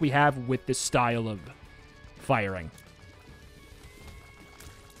knockback we have with this style of firing.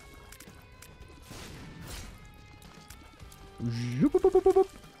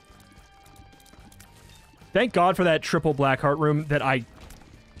 Thank God for that triple black heart room that I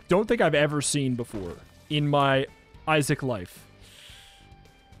don't think I've ever seen before in my Isaac life.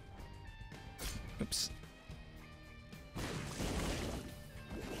 Oops.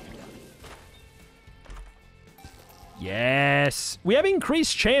 Yes. We have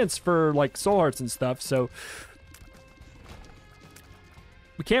increased chance for, like, soul hearts and stuff, so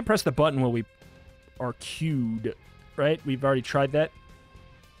we can't press the button while we are queued, right? We've already tried that.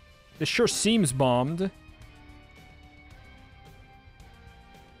 This sure seems bombed.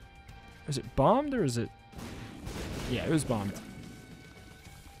 Is it bombed or is it... Yeah, it was bombed.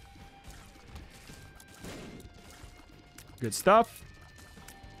 Good stuff.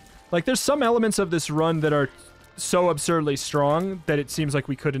 Like, there's some elements of this run that are so absurdly strong that it seems like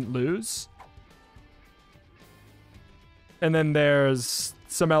we couldn't lose. And then there's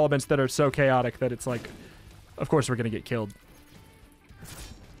some elements that are so chaotic that it's like, of course we're gonna get killed.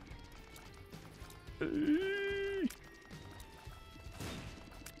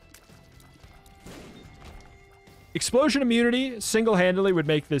 Explosion immunity single-handedly would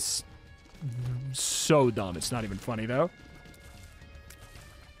make this so dumb. It's not even funny, though.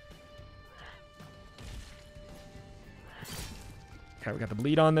 Okay, we got the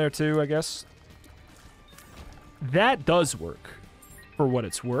bleed on there, too, I guess. That does work, for what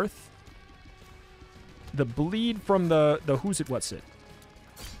it's worth. The bleed from the who's it, what's it?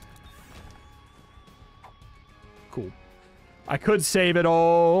 Cool. I could save it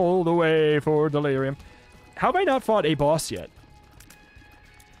all the way for Delirium. How have I not fought a boss yet?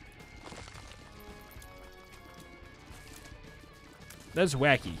 That's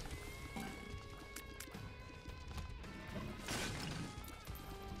wacky.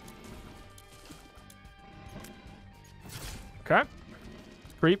 Okay.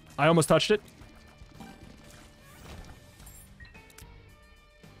 Creep. I almost touched it.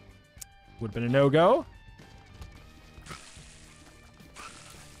 Would have been a no-go.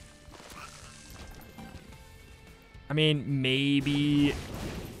 I mean, maybe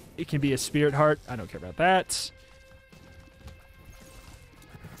it can be a spirit heart. I don't care about that.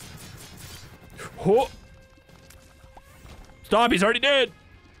 Oh. Stop, he's already dead.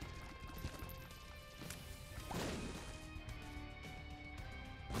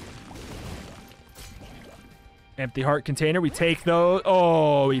 Empty heart container. We take those.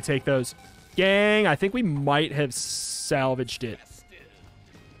 Oh, we take those. Gang, I think we might have salvaged it.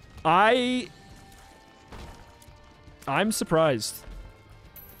 I'm surprised.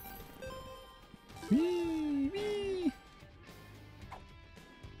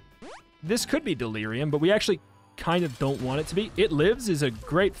 This could be Delirium, but we actually kind of don't want it to be. It Lives is a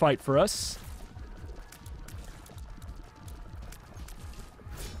great fight for us.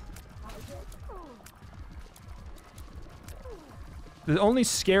 The only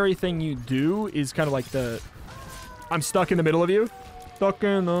scary thing you do is kind of like the... I'm stuck in the middle of you. Stuck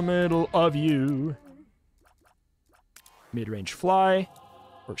in the middle of you. Mid-range fly.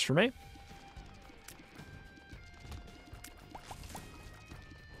 Works for me.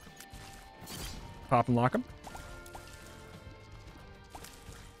 Pop and lock him.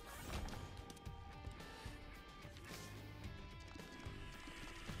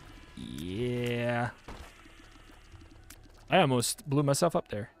 Yeah. I almost blew myself up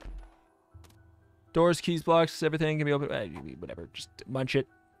there. Doors, keys, blocks, everything can be open. Whatever, just munch it.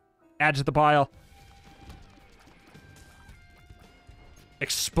 Add to the pile.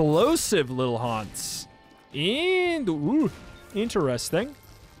 Explosive little haunts. And, ooh, interesting.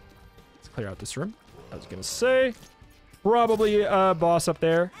 Let's clear out this room. I was gonna say. probably a boss up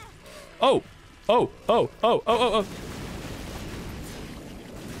there. Oh! Oh! Oh! Oh! Oh! Oh! Oh!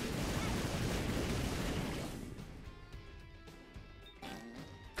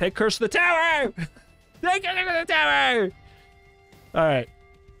 Take Curse of the Tower! Take Curse of the Tower! Alright.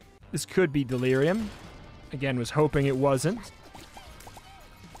 This could be Delirium. Again, was hoping it wasn't.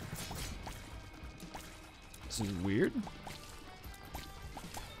 This is weird.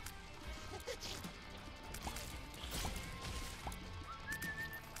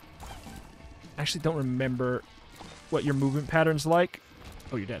 I actually don't remember what your movement pattern's like.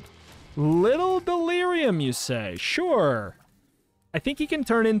 Oh, you're dead. Little Delirium, you say? Sure. I think he can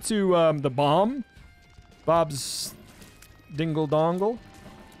turn into the bomb. Bob's Dingle Dongle.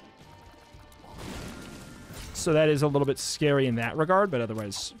 So that is a little bit scary in that regard, but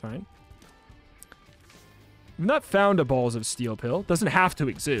otherwise fine. I've not found a Balls of Steel pill. Doesn't have to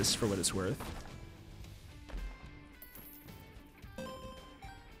exist for what it's worth.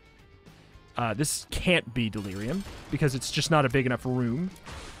 This can't be Delirium because it's just not a big enough room.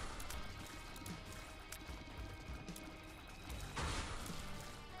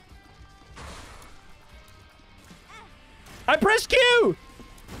 I pressed Q!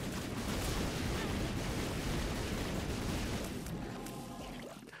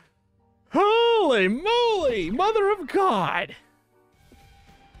 Holy moly! Mother of God!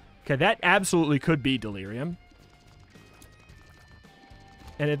 Okay, that absolutely could be Delirium.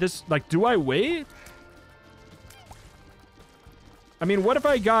 And at this, like, do I wait? I mean, what if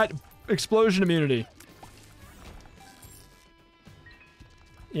I got explosion immunity?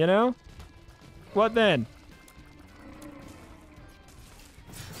 You know? What then?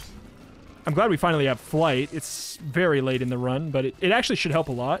 I'm glad we finally have flight. It's very late in the run, but it actually should help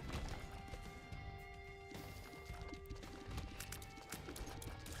a lot.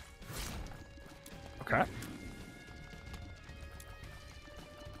 Okay.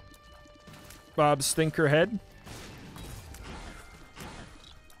 Bob's Thinker Head.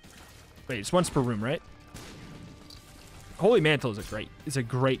 Wait, it's once per room, right? Holy Mantle is a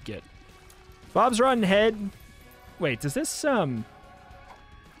great get. Bob's Rotten Head. Wait, does this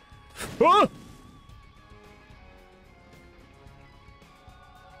Oh!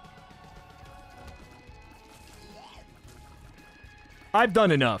 I've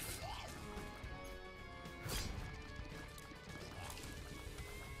done enough.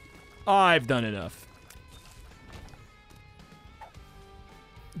 I've done enough.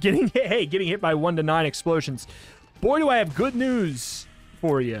 Getting hit by 1 to 9 explosions. Boy, do I have good news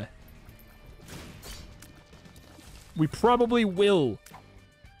for you. We probably will.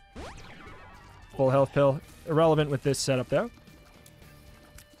 Full health pill. Irrelevant with this setup, though.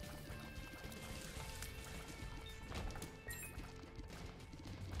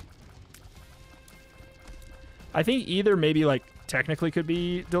 I think either maybe, like, technically could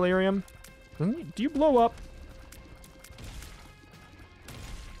be Delirium. Do you blow up?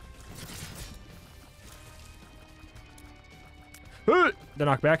 The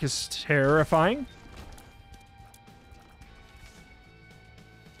knockback is terrifying.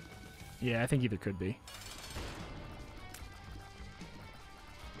 Yeah, I think either could be.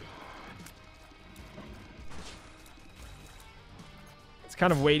 It's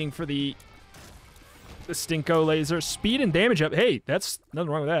kind of waiting for the Stinko laser. Speed and damage up. Hey, that's nothing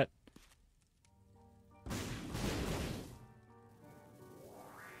wrong with that.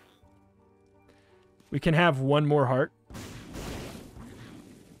 We can have one more heart.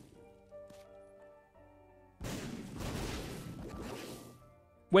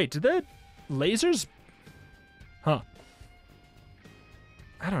 Wait, did the lasers? Huh.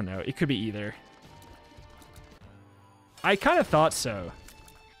 I don't know. It could be either. I kind of thought so.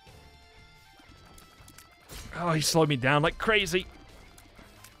 Oh, he slowed me down like crazy.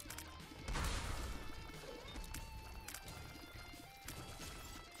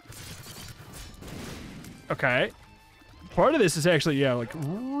 Okay. Part of this is actually, yeah, like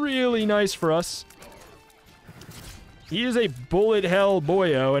really nice for us. He is a bullet hell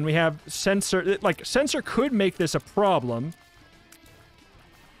boyo, and we have Sensor. Like, Sensor could make this a problem.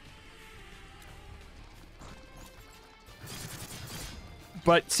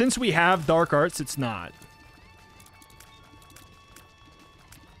 But since we have Dark Arts, it's not.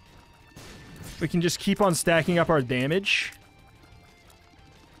 We can just keep on stacking up our damage.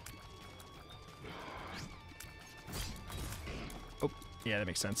 Oh, yeah, that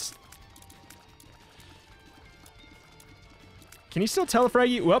makes sense. Can you still telefrag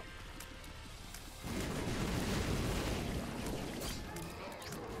you? Whoop.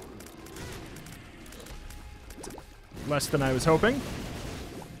 Less than I was hoping.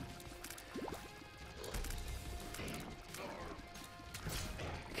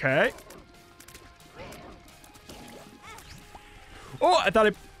 Okay. Oh, I thought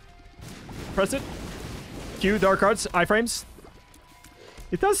I pressed it. Q, Dark Arts, iframes.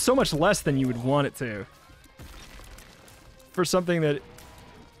 It does so much less than you would want it to. For something that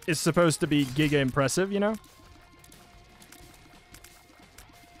is supposed to be giga impressive, you know?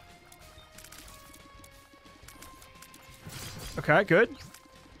 Okay, good.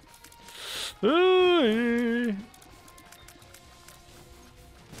 The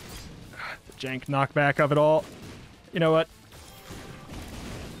jank knockback of it all. You know what?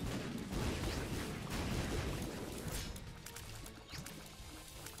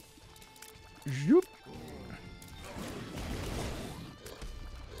 Zoop.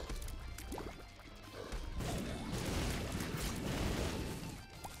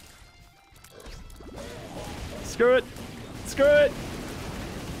 Screw it. Screw it.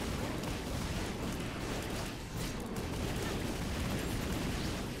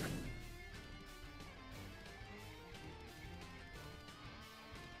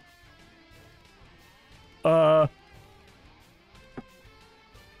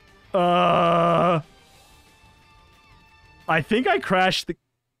 I think I crashed the...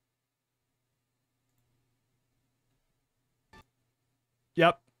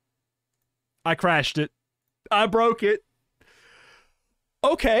 Yep. I crashed it. I broke it.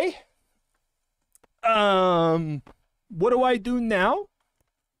 Okay. What do I do now?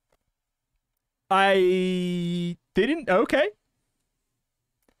 I didn't... Okay.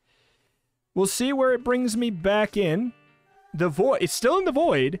 We'll see where it brings me back in. The void... It's still in the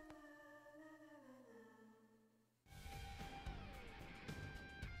void.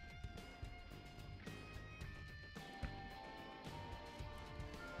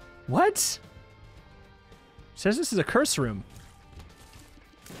 What? Says this is a curse room.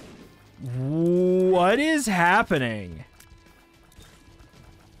 What is happening?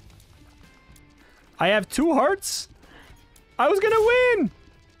 I have 2 hearts? I was gonna win!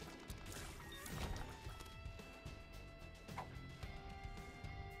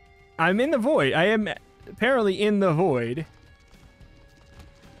 I'm in the void. I am apparently in the void.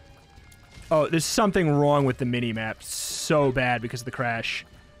 Oh, there's something wrong with the minimap. So bad because of the crash.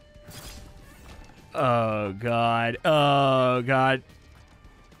 Oh, God. Oh, God.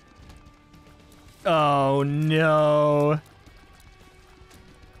 Oh, no.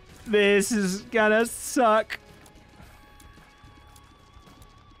 This is gonna suck.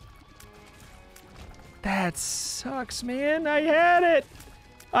 That sucks, man. I had it.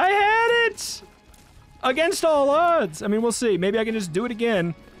 I had it. Against all odds. I mean, we'll see. Maybe I can just do it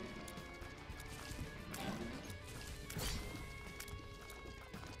again.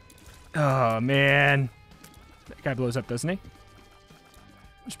 Oh, man. That guy blows up, doesn't he?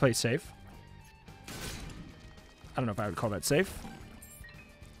 Just play safe. I don't know if I would call that safe.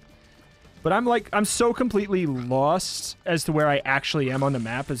 But I'm so completely lost as to where I actually am on the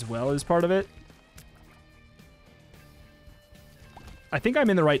map as well as part of it. I think I'm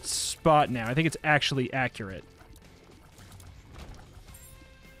in the right spot now. I think it's actually accurate.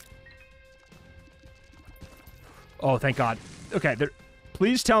 Oh, thank God. Okay,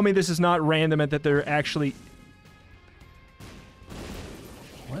 please tell me this is not random and that they're actually...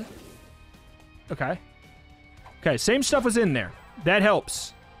 What? Okay. Okay, same stuff was in there. That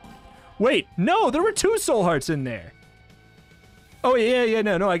helps. Wait, no, there were 2 soul hearts in there. Oh, yeah,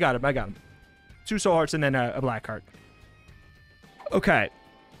 no, I got him. 2 soul hearts and then a black heart. Okay.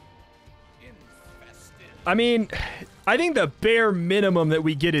 I mean, I think the bare minimum that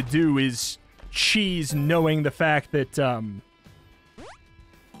we get to do is cheese knowing the fact that,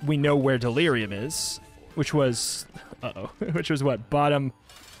 we know where Delirium is, which was, which was what, bottom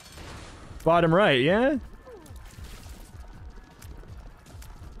right, yeah?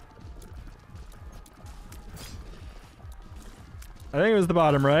 I think it was the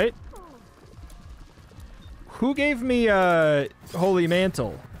bottom right. Who gave me, Holy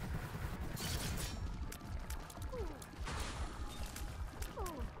Mantle?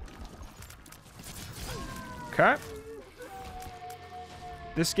 Okay.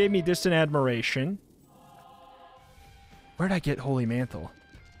 This gave me Distant Admiration. Where'd I get Holy Mantle?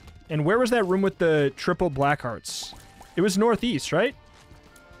 And where was that room with the triple black hearts? It was northeast, right?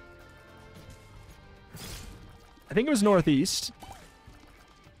 I think it was northeast.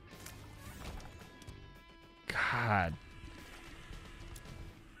 God.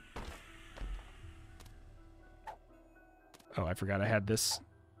 Oh, I forgot I had this.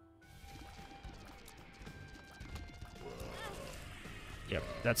 Yep,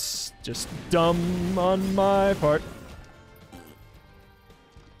 that's just dumb on my part.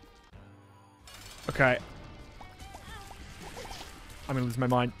 Okay. I'm gonna lose my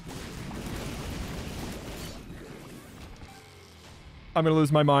mind. I'm gonna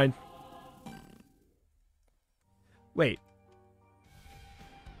lose my mind. Wait.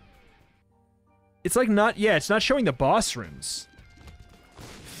 It's like not... Yeah, it's not showing the boss rooms.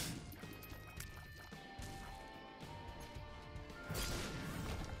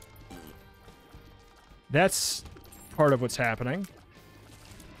 That's part of what's happening.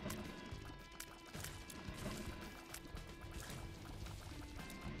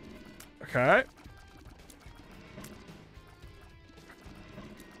 Okay.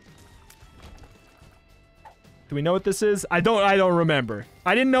 Do we know what this is? I don't remember.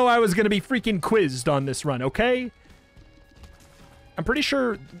 I didn't know I was gonna be freaking quizzed on this run, okay? I'm pretty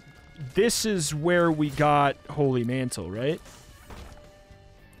sure this is where we got Holy Mantle, right?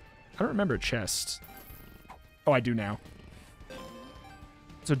 I don't remember a chest. Oh, I do now.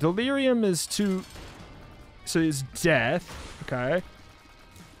 So Delirium is to... So is death. Okay.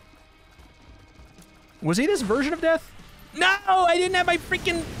 Was he this version of death? No! I didn't have my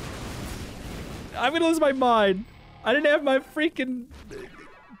freaking... I'm gonna lose my mind. I didn't have my freaking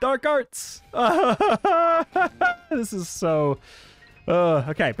dark arts. This is so...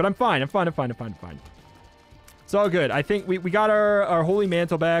 okay, but I'm fine. I'm fine. It's all good. I think we got our Holy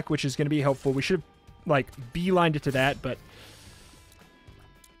Mantle back, which is gonna be helpful. We should have, like, beelined it to that, but...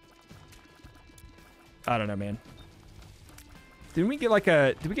 I don't know, man. Did we get like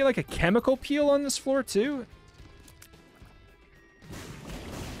a chemical peel on this floor too?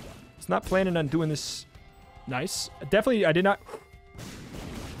 It's not planning on doing this. Nice. Definitely, I did not.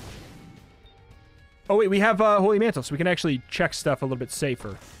 Oh wait, we have Holy Mantle, so we can actually check stuff a little bit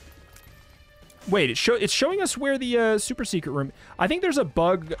safer. Wait, it's showing us where the super secret room. I think there's a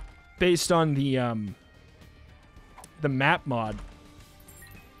bug based on the map mod.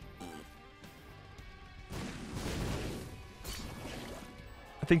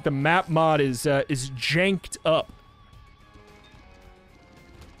 I think the map mod is janked up.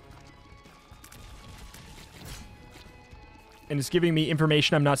 And it's giving me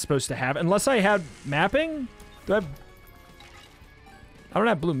information I'm not supposed to have. Unless I had mapping? Do I have... I don't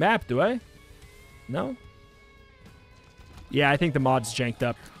have blue map, do I? No? Yeah, I think the mod's janked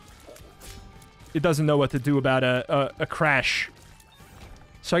up. It doesn't know what to do about a crash.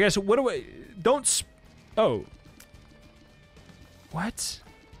 So I guess, what do I... Don't... Oh. What?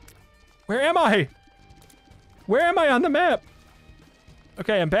 Where am I? Where am I on the map?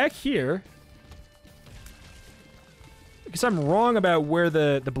 Okay, I'm back here. Because I'm wrong about where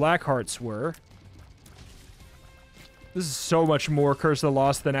the black hearts were. This is so much more Curse of the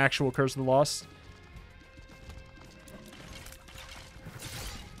Lost than actual Curse of the Lost.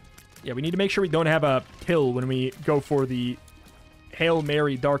 Yeah, we need to make sure we don't have a pill when we go for the Hail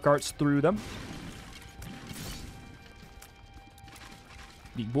Mary Dark Arts through them.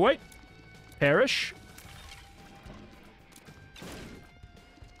 Big boy. Perish.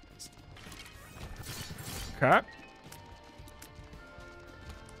 Okay.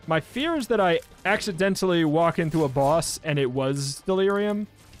 My fear is that I accidentally walk into a boss and it was Delirium.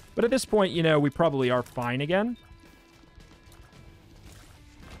 But at this point, you know, we probably are fine again.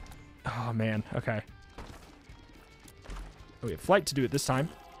 Oh, man. Okay. Oh, we have flight to do it this time.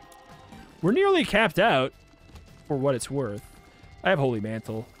 We're nearly capped out for what it's worth. I have Holy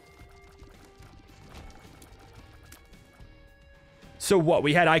Mantle. So what?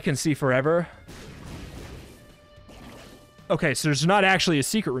 We had I Can See Forever? Okay, so there's not actually a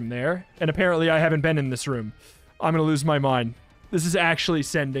secret room there. And apparently I haven't been in this room. I'm gonna lose my mind. This is actually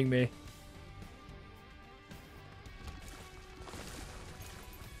sending me.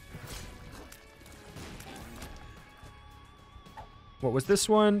 What was this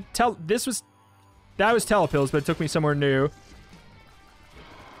one? That was Telepills, but it took me somewhere new.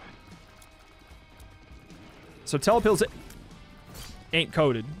 So Telepills ain't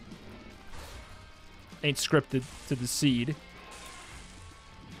coded. Ain't scripted to the seed.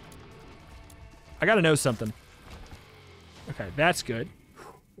 I gotta know something. Okay, that's good.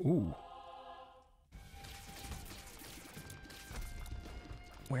 Ooh.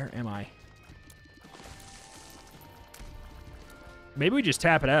 Where am I? Maybe we just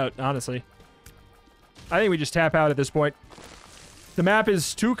tap it out, honestly. I think we just tap out at this point. The map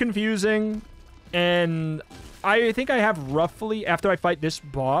is too confusing, and I think I have roughly, after I fight this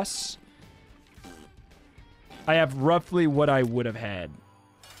boss, I have roughly what I would have had.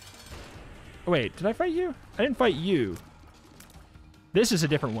 Oh, wait, did I fight you? I didn't fight you. This is a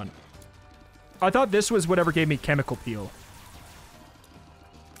different one. I thought this was whatever gave me Chemical Peel.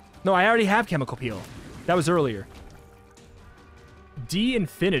 No, I already have Chemical Peel. That was earlier. D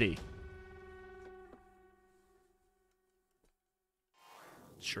Infinity.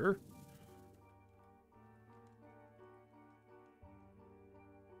 Sure.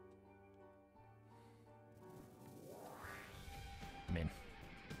 I mean,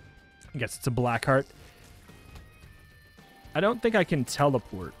 I guess it's a black heart. I don't think I can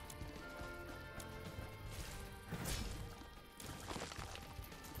teleport.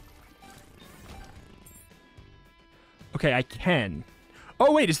 Okay, I can.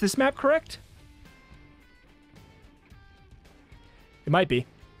 Oh, wait, is this map correct? It might be.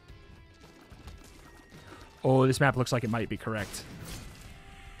 Oh, this map looks like it might be correct.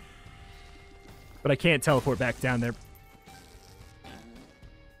 But I can't teleport back down there.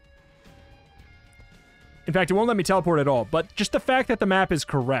 In fact, it won't let me teleport at all. But just the fact that the map is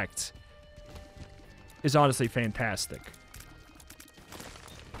correct is honestly fantastic.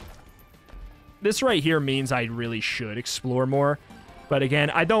 This right here means I really should explore more. But again,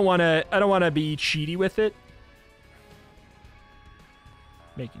 I don't want to be cheaty with it.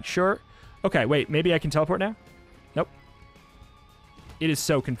 Making sure. Okay, wait, maybe I can teleport now? Nope. It is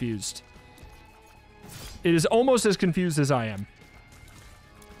so confused. It is almost as confused as I am.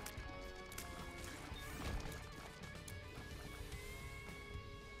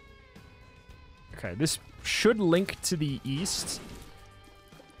 Okay, this should link to the east.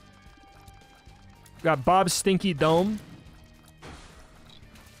 Got Bob's Stinky Dome.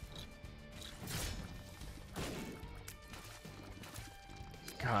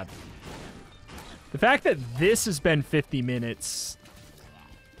 God. The fact that this has been 50 minutes...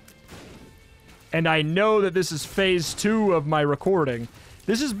 And I know that this is phase 2 of my recording.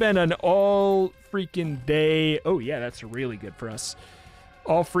 This has been an all freaking day... Oh, yeah, that's really good for us.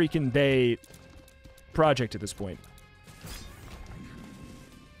 All freaking day project at this point.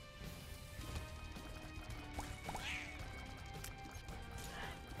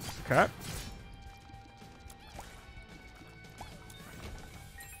 Okay.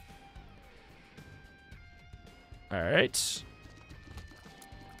 All right.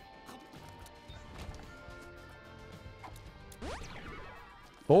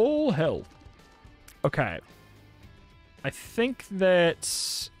 Full health. Okay. I think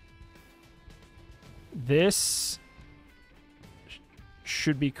that this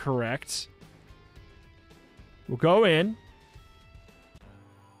should be correct. We'll go in.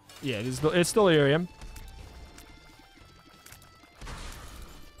 Yeah, it's delirium.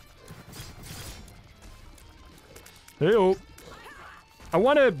 Ew. I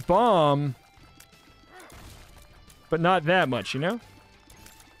want to bomb, but not that much, you know?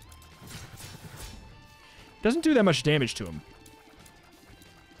 Doesn't do that much damage to him.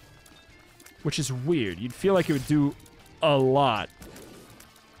 Which is weird. You'd feel like it would do a lot.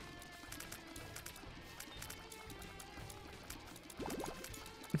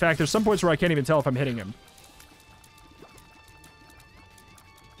 In fact, there's some points where I can't even tell if I'm hitting him.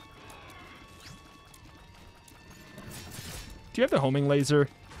 Do you have the homing laser?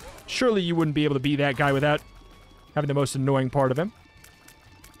 Surely you wouldn't be able to be that guy without having the most annoying part of him.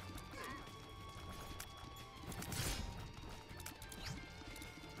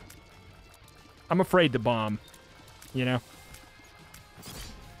 I'm afraid to bomb, you know?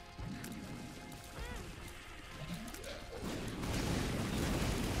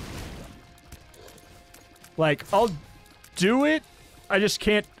 Like, I'll do it. I just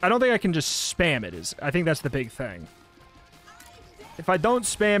can't... I don't think I can just spam it. I think that's the big thing. If I don't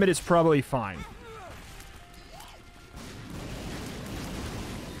spam it, it's probably fine.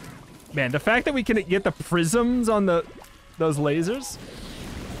 Man, the fact that we can get the prisms on those lasers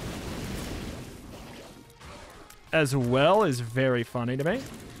as well is very funny to me.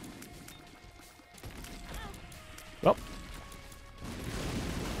 Well.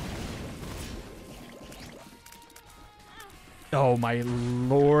 Oh my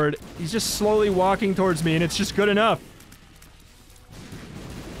lord. He's just slowly walking towards me and it's just good enough.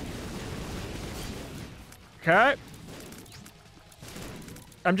 Okay.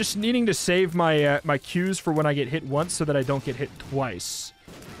 I'm just needing to save my my Qs for when I get hit once so that I don't get hit twice.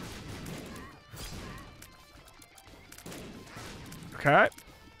 Okay.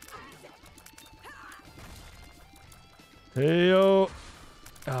 Hey-yo.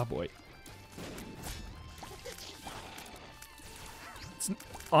 Oh, boy.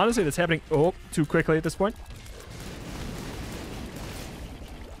 Honestly, that's happening too quickly at this point.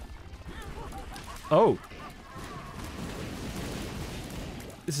 Oh.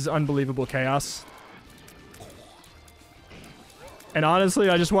 This is unbelievable chaos. And honestly,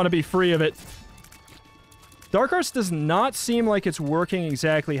 I just want to be free of it. Dark Arts does not seem like it's working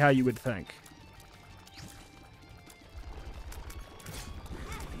exactly how you would think.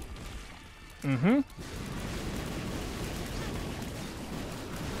 Mm-hmm.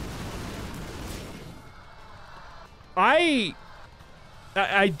 I'm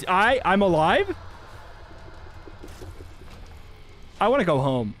alive? I want to go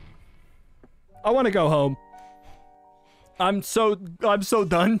home. I want to go home. I'm so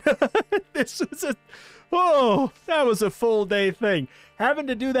done. This is that was a full day thing. Having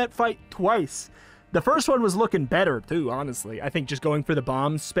to do that fight twice. The first one was looking better too, honestly. I think just going for the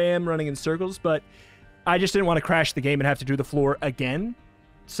bomb spam, running in circles, but I just didn't want to crash the game and have to do the floor again.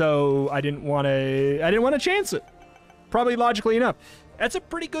 So I didn't want to chance it. Probably logically enough. That's a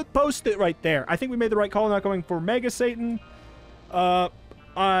pretty good post-it right there. I think we made the right call not going for Mega Satan.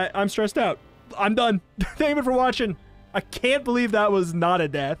 I'm stressed out. I'm done. Thank you for watching. I can't believe that was not a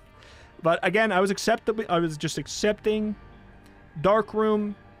death. But again, I was just accepting Dark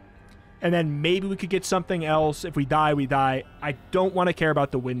Room, and then maybe we could get something else. If we die, we die. I don't want to care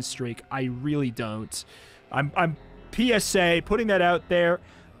about the win streak. I really don't. I'm PSA, putting that out there.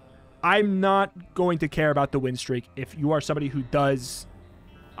 I'm not going to care about the win streak. If you are somebody who does,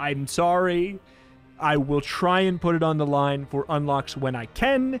 I'm sorry. I will try and put it on the line for unlocks when I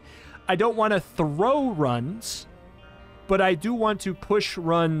can. I don't want to throw runs, but I do want to push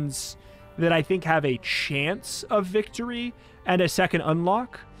runs that I think have a chance of victory and a second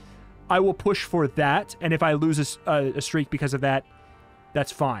unlock. I will push for that, and if I lose a streak because of that,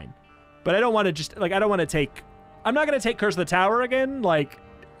 that's fine. But I don't want to just, like, I don't want to take... I'm not going to take Curse of the Tower again, like,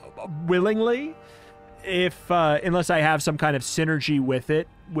 willingly, if unless I have some kind of synergy with it,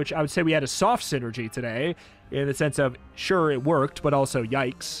 which I would say we had a soft synergy today, in the sense of, sure, it worked, but also,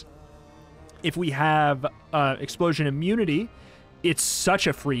 yikes. If we have Explosion Immunity, it's such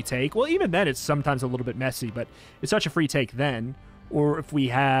a free take. Well, even then, it's sometimes a little bit messy, but it's such a free take then. Or if we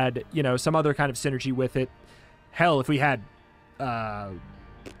had, you know, some other kind of synergy with it. Hell, if we had the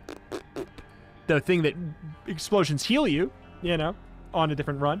thing that explosions heal you, you know, on a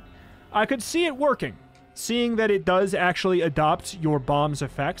different run, I could see it working. Seeing that it does actually adopt your bomb's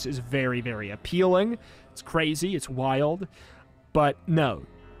effects is very, very appealing. It's crazy. It's wild. But no,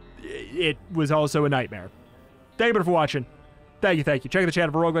 it was also a nightmare. Thank you for watching. Thank you. Check the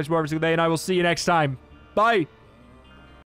channel for roguelikes more every single day, and I will see you next time. Bye.